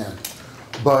sticky end.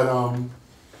 But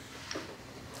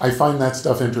I find that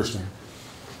stuff interesting.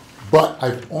 But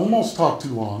I've almost talked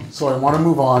too long, so I want to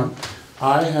move on.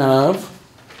 I have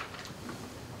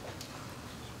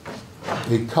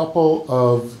a couple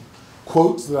of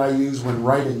quotes that I use when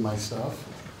writing my stuff.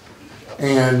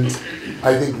 And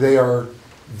I think they are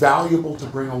valuable to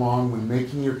bring along when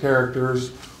making your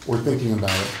characters or thinking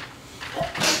about it.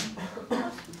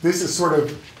 This is sort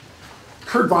of,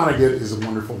 Kurt Vonnegut is a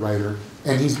wonderful writer,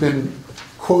 and he's been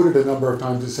quoted a number of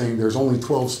times as saying there's only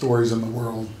 12 stories in the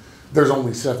world, there's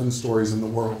only 7 stories in the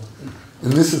world.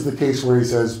 And this is the case where he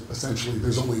says, essentially,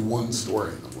 there's only one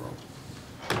story in the world.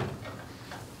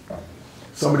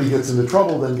 Somebody gets into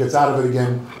trouble, then gets out of it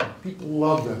again. People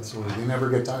love that story. They never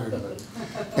get tired of it.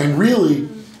 And really,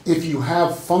 if you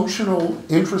have functional,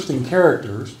 interesting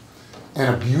characters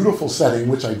and a beautiful setting,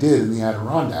 which I did in the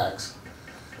Adirondacks,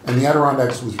 and the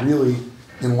Adirondacks was really,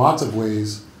 in lots of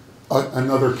ways,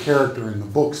 another character in the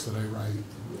books that I write,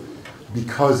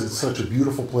 because it's such a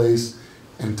beautiful place,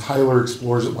 and Tyler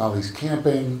explores it while he's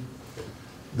camping,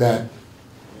 that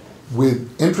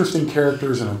with interesting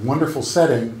characters and a wonderful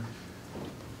setting,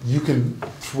 you can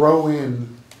throw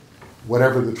in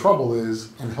whatever the trouble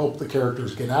is and help the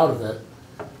characters get out of it,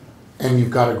 and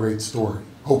you've got a great story,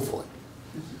 hopefully.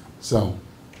 So,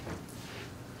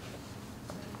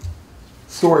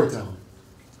 storytelling.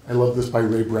 I love this by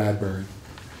Ray Bradbury.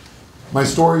 My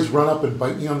stories run up and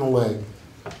bite me on the leg.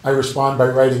 I respond by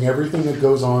writing everything that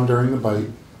goes on during the bite.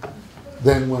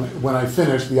 Then when I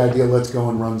finish, the idea lets go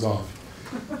and runs off.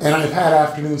 And I've had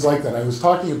afternoons like that. I was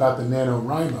talking about the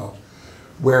NaNoWriMo,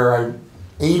 where I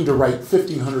aim to write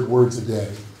 1,500 words a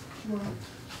day.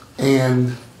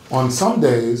 And on some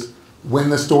days,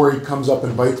 when the story comes up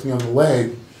and bites me on the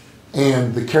leg,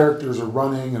 and the characters are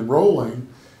running and rolling,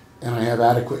 and I have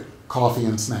adequate coffee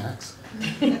and snacks,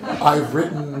 I've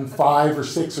written 5 or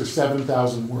 6 or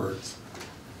 7,000 words.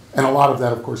 And a lot of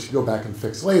that, of course, you go back and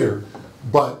fix later.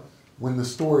 But when the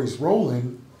story's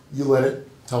rolling, you let it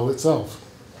tell itself.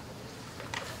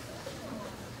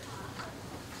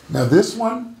 Now this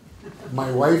one,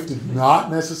 my wife did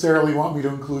not necessarily want me to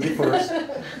include it first.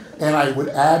 And I would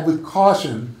add with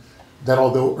caution that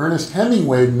although Ernest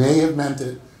Hemingway may have meant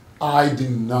it, I do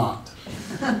not.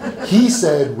 He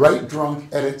said, write drunk,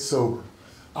 edit sober.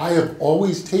 I have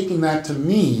always taken that to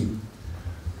mean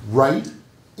write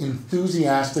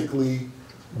enthusiastically,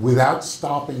 without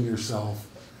stopping yourself,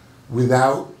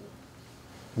 without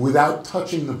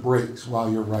touching the brakes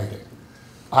while you're writing.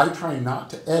 I try not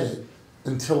to edit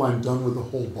until I'm done with the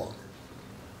whole book.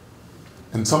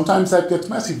 And sometimes that gets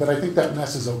messy, but I think that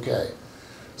mess is okay.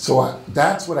 So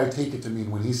that's what I take it to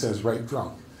mean when he says write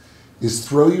drunk, is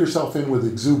throw yourself in with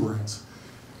exuberance.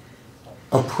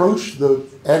 Approach the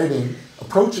editing,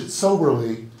 approach it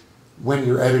soberly when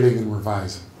you're editing and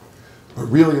revising, but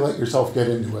really let yourself get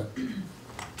into it.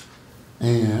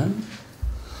 And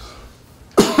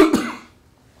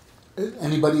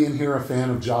anybody in here a fan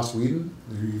of Joss Whedon?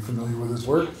 Are you familiar with his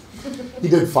work? He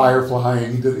did Firefly,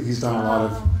 and he's done a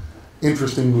lot of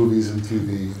interesting movies and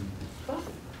TV.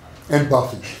 And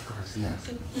Buffy, of course,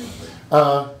 yes.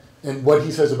 And what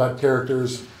he says about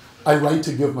characters, I write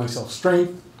to give myself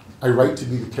strength. I write to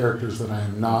be the characters that I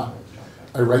am not.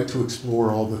 I write to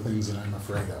explore all the things that I'm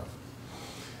afraid of.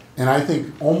 And I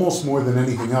think almost more than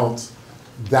anything else,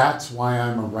 that's why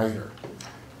I'm a writer,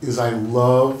 is I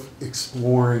love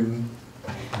exploring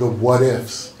the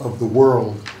what-ifs of the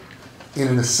world in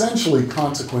an essentially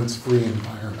consequence-free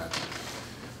environment.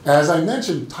 As I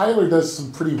mentioned, Tyler does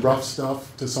some pretty rough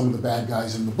stuff to some of the bad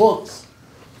guys in the books.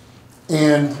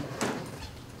 And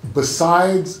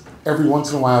besides every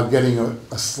once in a while getting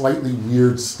a slightly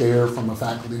weird stare from a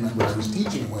faculty member I was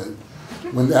teaching with,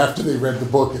 when after they read the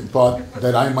book and thought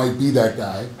that I might be that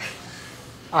guy,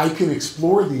 I can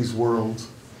explore these worlds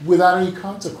without any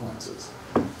consequences.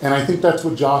 And I think that's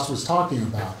what Joss was talking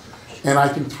about. And I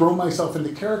can throw myself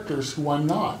into characters who I'm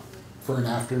not for an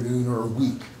afternoon or a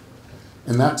week.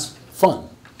 And that's fun,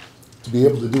 to be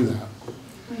able to do that.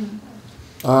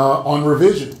 On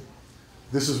revision,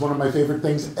 this is one of my favorite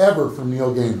things ever from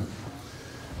Neil Gaiman.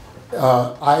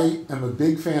 I am a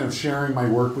big fan of sharing my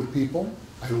work with people.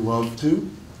 I love to.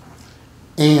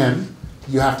 And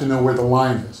you have to know where the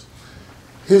line is.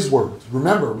 His words.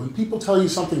 Remember, when people tell you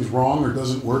something's wrong or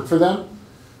doesn't work for them,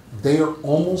 they are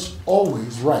almost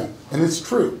always right. And it's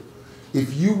true.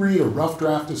 If you read a rough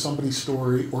draft of somebody's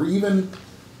story, or even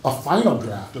a final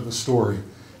draft of a story,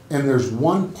 and there's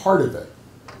one part of it,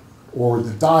 or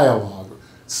the dialogue,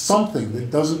 something that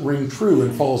doesn't ring true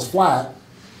and falls flat,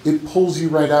 it pulls you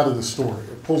right out of the story.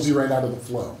 It pulls you right out of the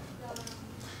flow.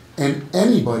 And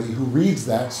anybody who reads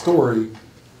that story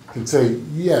can say,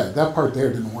 yeah, that part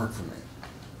there didn't work for me.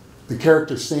 The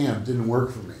character Sam didn't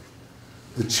work for me.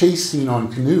 The chase scene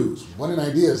on canoes, what an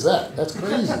idea is that? That's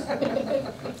crazy.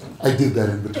 I did that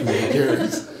in between the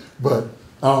carries. But,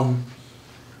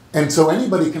 and so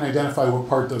anybody can identify what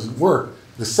part doesn't work.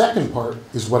 The second part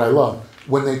is what I love.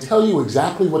 when they tell you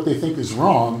exactly what they think is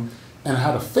wrong and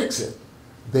how to fix it,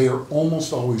 they are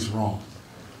almost always wrong.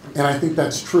 And I think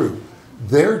that's true.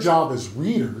 Their job as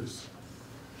readers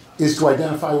is to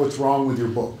identify what's wrong with your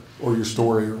book or your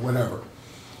story or whatever.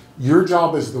 Your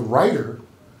job as the writer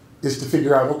is to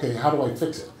figure out, okay, how do I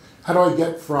fix it? How do I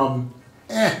get from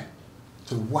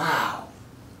to wow?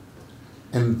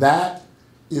 And that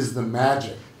is the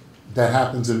magic that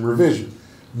happens in revision.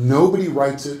 Nobody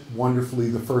writes it wonderfully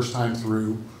the first time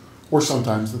through, or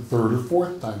sometimes the third or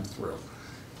fourth time through.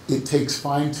 It takes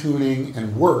fine-tuning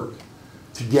and work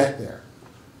to get there.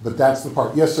 But that's the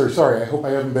part. Yes, sir, sorry, I hope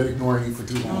I haven't been ignoring you for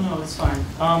too long. No, it's fine.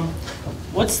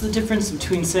 What's the difference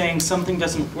between saying something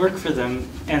doesn't work for them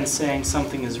and saying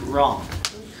something is wrong?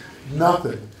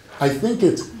 Nothing. I think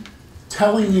it's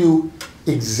telling you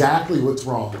exactly what's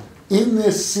wrong. In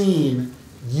this scene,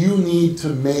 you need to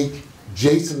make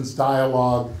Jason's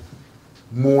dialogue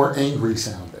more angry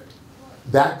sounding.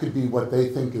 That could be what they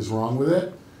think is wrong with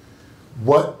it.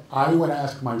 What I would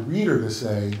ask my reader to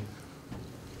say,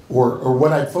 or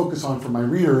what I'd focus on for my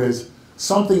reader is,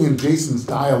 something in Jason's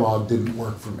dialogue didn't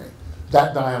work for me.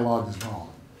 That dialogue is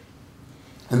wrong.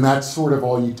 And that's sort of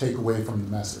all you take away from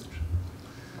the message.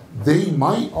 They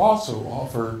might also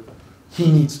offer, he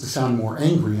needs to sound more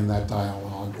angry in that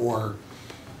dialogue, or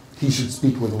he should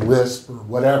speak with a lisp, or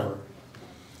whatever.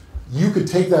 You could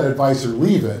take that advice or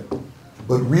leave it,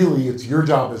 but really it's your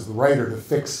job as the writer to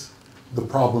fix the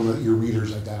problem that your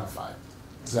readers identify.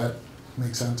 Does that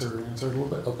make sense or answer it a little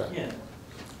bit? Okay. Yeah.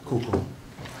 Cool.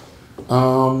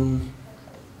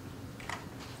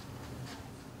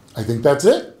 I think that's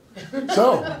it.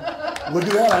 So, look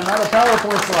at that, I'm not a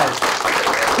PowerPoint slide.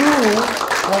 Who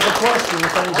has a question,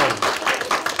 if anybody?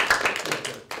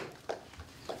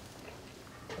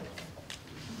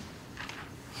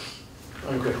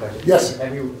 One quick question. Yes.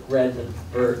 Have you read the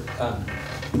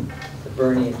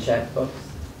Bernie and Chet books?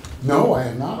 No, I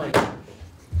have Oh not. my God.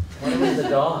 One of them is a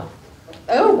dog.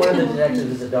 Oh, One of the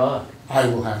detectives is a dog. I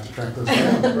will have to track those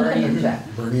down. Bernie and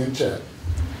Chet. Bernie and Chet.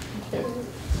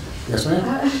 Yes,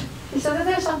 ma'am? So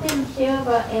there's something here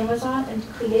about Amazon and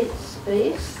create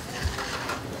space.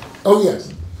 Oh,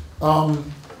 yes.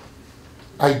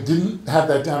 I didn't have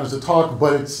that down as a talk,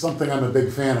 but it's something I'm a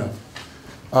big fan of.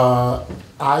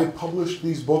 I published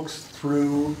these books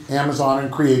through Amazon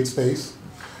and CreateSpace,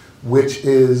 which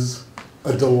is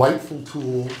a delightful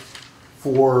tool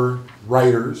for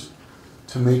writers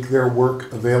to make their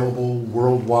work available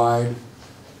worldwide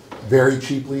very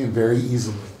cheaply and very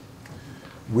easily.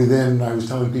 I was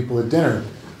telling people at dinner,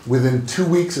 within 2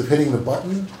 weeks of hitting the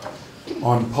button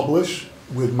on publish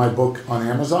with my book on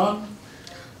Amazon,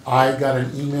 I got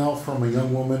an email from a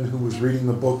young woman who was reading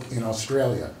the book in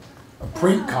Australia, a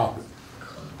print copy,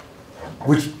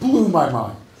 which blew my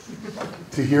mind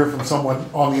to hear from someone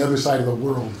on the other side of the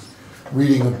world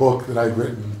reading a book that I'd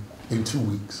written in 2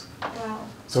 weeks. Wow.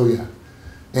 So yeah,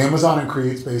 Amazon and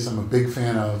CreateSpace I'm a big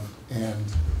fan of, and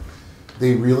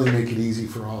they really make it easy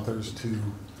for authors to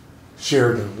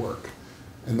share their work.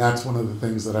 And that's one of the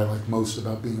things that I like most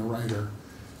about being a writer,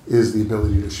 is the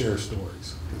ability to share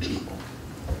stories with people.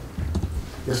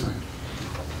 Yes,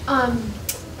 ma'am.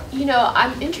 You know,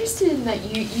 I'm interested in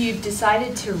that you've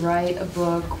decided to write a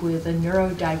book with a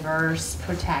neurodiverse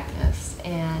protagonist,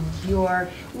 and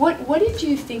what did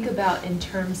you think about in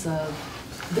terms of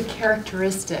the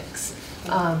characteristics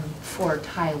for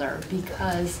Tyler?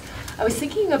 Because I was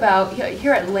thinking about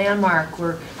here at Landmark,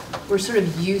 we're sort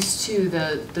of used to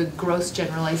the gross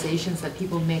generalizations that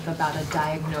people make about a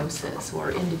diagnosis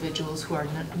or individuals who are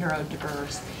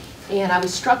neurodiverse. And I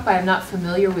was struck by, I'm not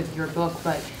familiar with your book,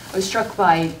 but I was struck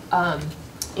by,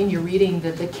 in your reading,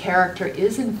 that the character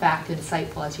is in fact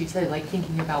insightful, as you said, like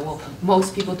thinking about, well,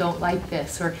 most people don't like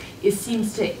this, or it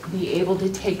seems to be able to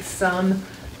take some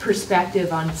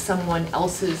perspective on someone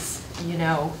else's,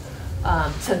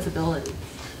 sensibility.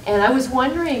 And I was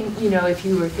wondering, if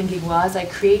you were thinking, well, as I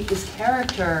create this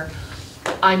character,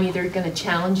 I'm either going to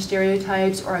challenge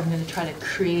stereotypes or I'm going to try to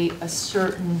create a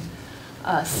certain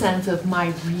sense of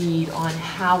my read on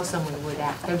how someone would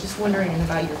act. I was just wondering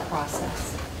about your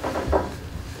process.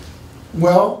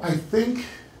 Well, I think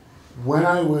when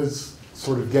I was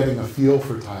sort of getting a feel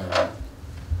for Tyler,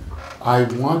 I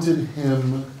wanted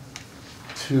him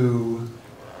to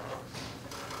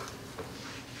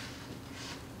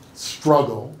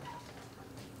struggle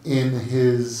in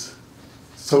his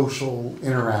social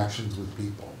interactions with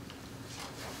people.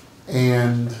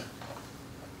 And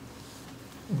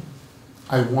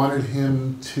I wanted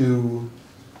him to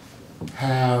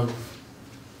have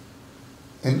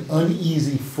an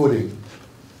uneasy footing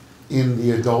in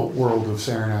the adult world of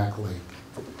Saranac Lake.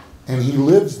 And he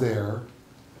lives there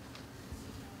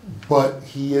but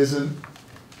he isn't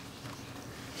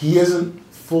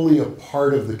fully a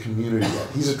part of the community yet.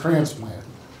 He's a transplant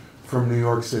from New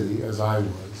York City, as I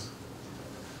was,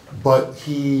 but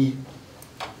he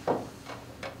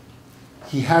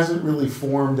hasn't really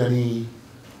formed any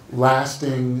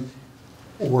lasting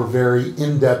or very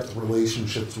in-depth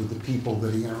relationships with the people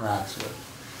that he interacts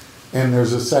with. And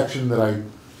there's a section that I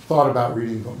thought about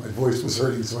reading, but my voice was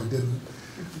hurting, so I didn't,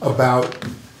 about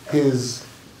his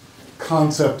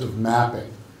concept of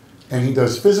mapping. And he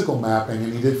does physical mapping,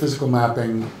 and he did physical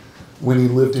mapping when he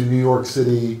lived in New York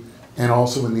City and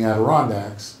also in the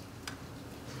Adirondacks.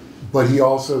 But he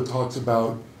also talks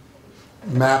about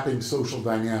mapping social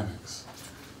dynamics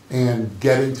and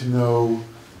getting to know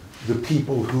the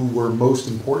people who were most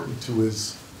important to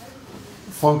his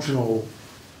functional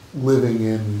living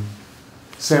in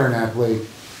Saranac Lake.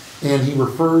 And he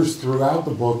refers throughout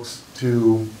the books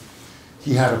to,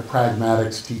 he had a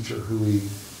pragmatics teacher who he,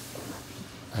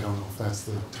 I don't know if that's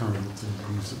the term that's in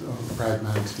use, a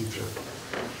pragmatics teacher,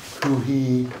 who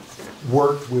he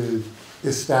worked with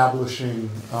establishing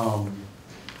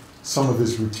some of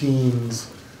his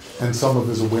routines and some of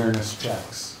his awareness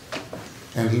checks.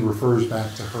 And he refers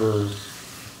back to her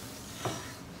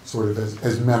sort of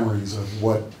as memories of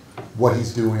what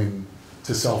he's doing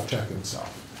to self-check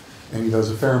himself. And he does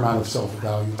a fair amount of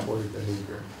self-evaluatory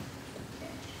behavior.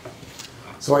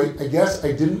 So I guess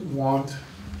I didn't want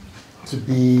to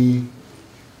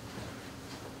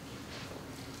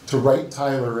write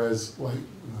Tyler as, like,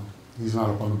 he's not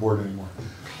up on the board anymore.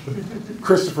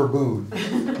 Christopher Boone,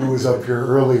 who was up here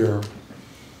earlier,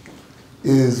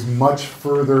 is much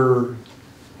further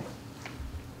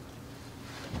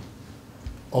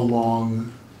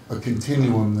along a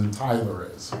continuum than Tyler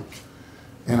is.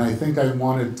 And I think I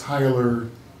wanted Tyler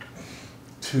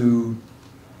to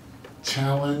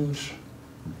challenge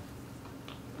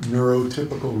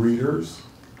neurotypical readers,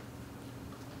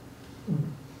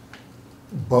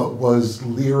 but was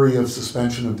leery of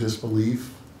suspension of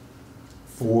disbelief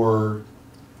for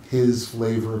his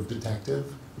flavor of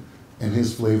detective and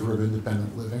his flavor of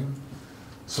independent living.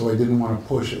 So I didn't want to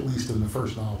push, at least in the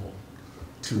first novel,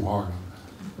 too hard on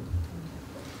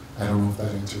that. I don't know if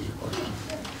that answers your question.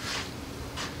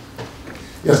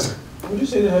 Yes, sir. Would you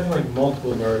say they're having like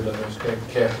multiple neurodiverse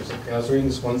characters? Like, I was reading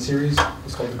this one series,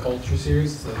 it's called the Culture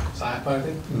series, it's a sci-fi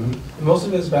thing. Mm-hmm. And most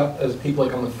of it is about as people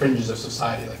like on the fringes of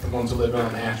society, like the ones who live on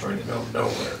an asteroid in the middle of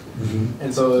nowhere. Mm-hmm.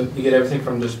 And so you get everything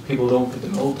from just people who don't fit the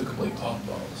mold to complete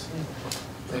oddballs.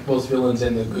 Like most villains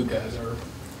and the good guys are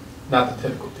not the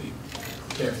typical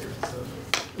characters. So.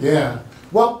 Yeah.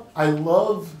 Well, I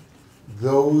love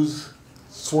those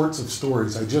sorts of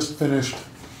stories. I just finished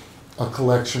a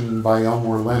collection by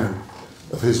Elmore Leonard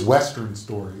of his Western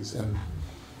stories, and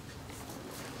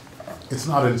it's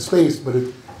not in space, but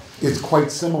it's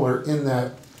quite similar in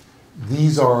that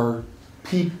these are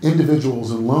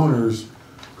individuals and loners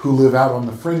who live out on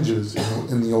the fringes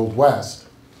in the Old West,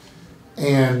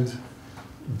 and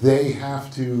they have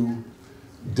to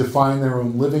define their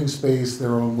own living space,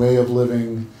 their own way of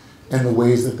living, and the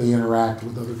ways that they interact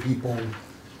with other people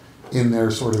in their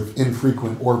sort of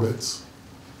infrequent orbits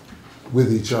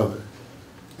with each other.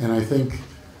 And I think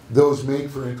those make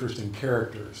for interesting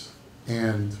characters.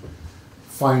 And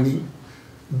finding,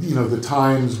 the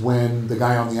times when the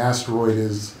guy on the asteroid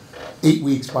is 8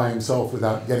 weeks by himself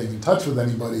without getting in touch with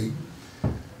anybody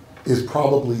is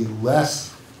probably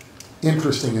less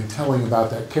interesting and telling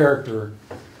about that character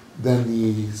than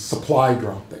the supply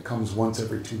drop that comes once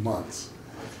every 2 months,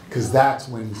 because that's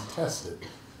when he's tested.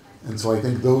 And so I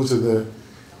think those are the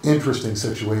interesting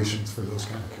situations for those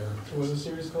kind of characters. What was the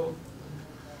series called?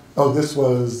 Oh, this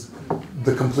was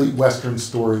The Complete Western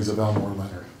Stories of Elmore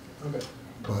Leonard. Okay.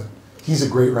 But he's a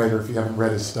great writer. If you haven't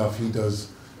read his stuff, he does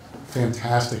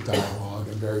fantastic dialogue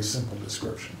and very simple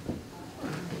description.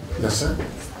 Yes, sir?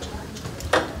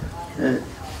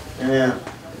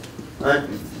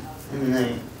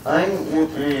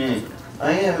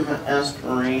 I have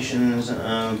aspirations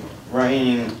of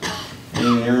writing a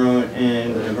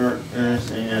neurodiverse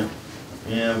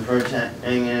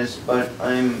protagonist, but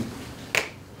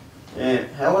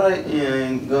how would I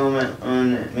go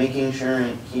on making sure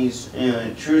he's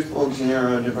truthful to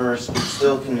neurodiverse, but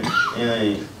still can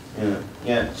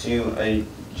get to a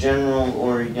general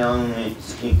or younger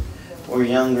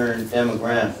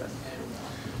demographic?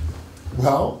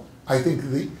 Well, I think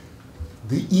the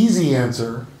easy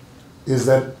answer is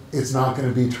that it's not going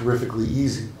to be terrifically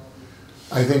easy.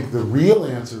 I think the real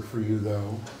answer for you,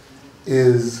 though,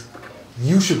 is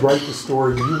you should write the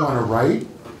story you want to write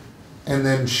and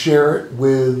then share it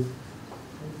with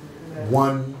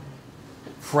one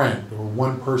friend or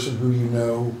one person who you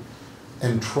know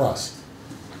and trust.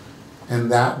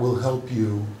 And that will help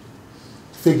you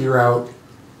figure out,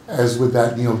 as with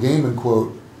that Neil Gaiman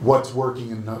quote, what's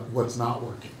working and what's not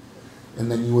working.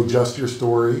 And then you adjust your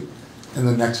story, and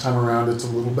the next time around it's a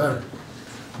little better.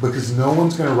 Because no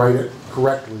one's going to write it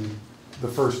correctly the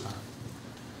first time.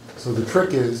 So the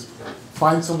trick is,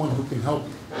 find someone who can help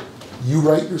you. You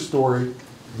write your story,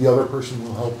 the other person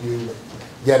will help you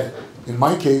get it. In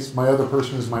my case, my other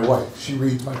person is my wife. She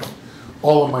reads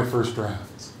all of my first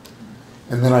drafts.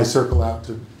 And then I circle out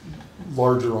to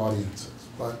larger audiences.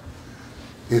 But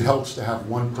it helps to have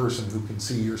one person who can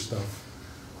see your stuff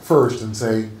first and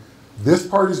say, this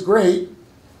part is great,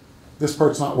 this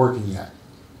part's not working yet.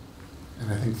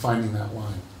 And I think finding that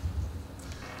line.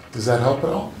 Does that help at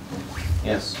all?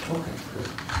 Yes. Okay, good.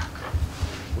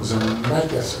 Was there anything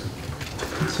right? Yes, sir.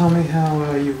 Tell me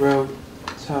how you wrote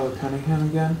Tyler Cunningham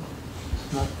again.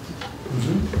 Did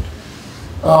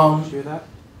you hear that?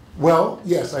 Well,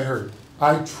 yes, I heard.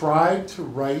 I tried to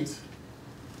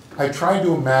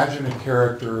imagine a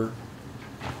character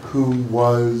who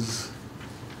was,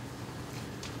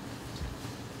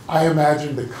 I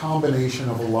imagined a combination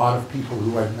of a lot of people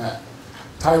who I've met.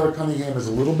 Tyler Cunningham is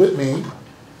a little bit me,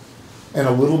 and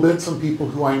a little bit some people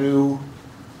who I knew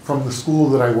from the school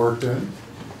that I worked in,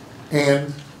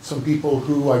 and some people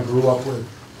who I grew up with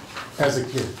as a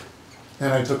kid.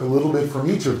 And I took a little bit from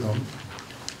each of them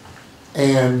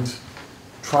and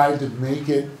tried to make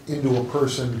it into a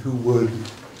person who would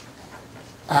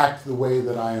act the way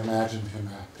that I imagined him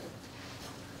acting.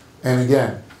 And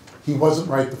again, he wasn't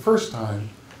right the first time.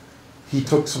 He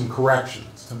took some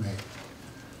corrections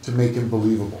to make him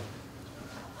believable.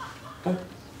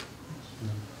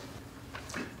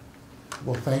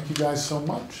 Well, thank you guys so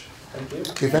much. Thank you.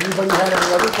 If anybody had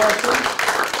any other questions,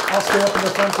 I'll stay up in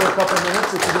the front for a couple of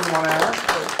minutes if you didn't want to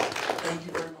ask.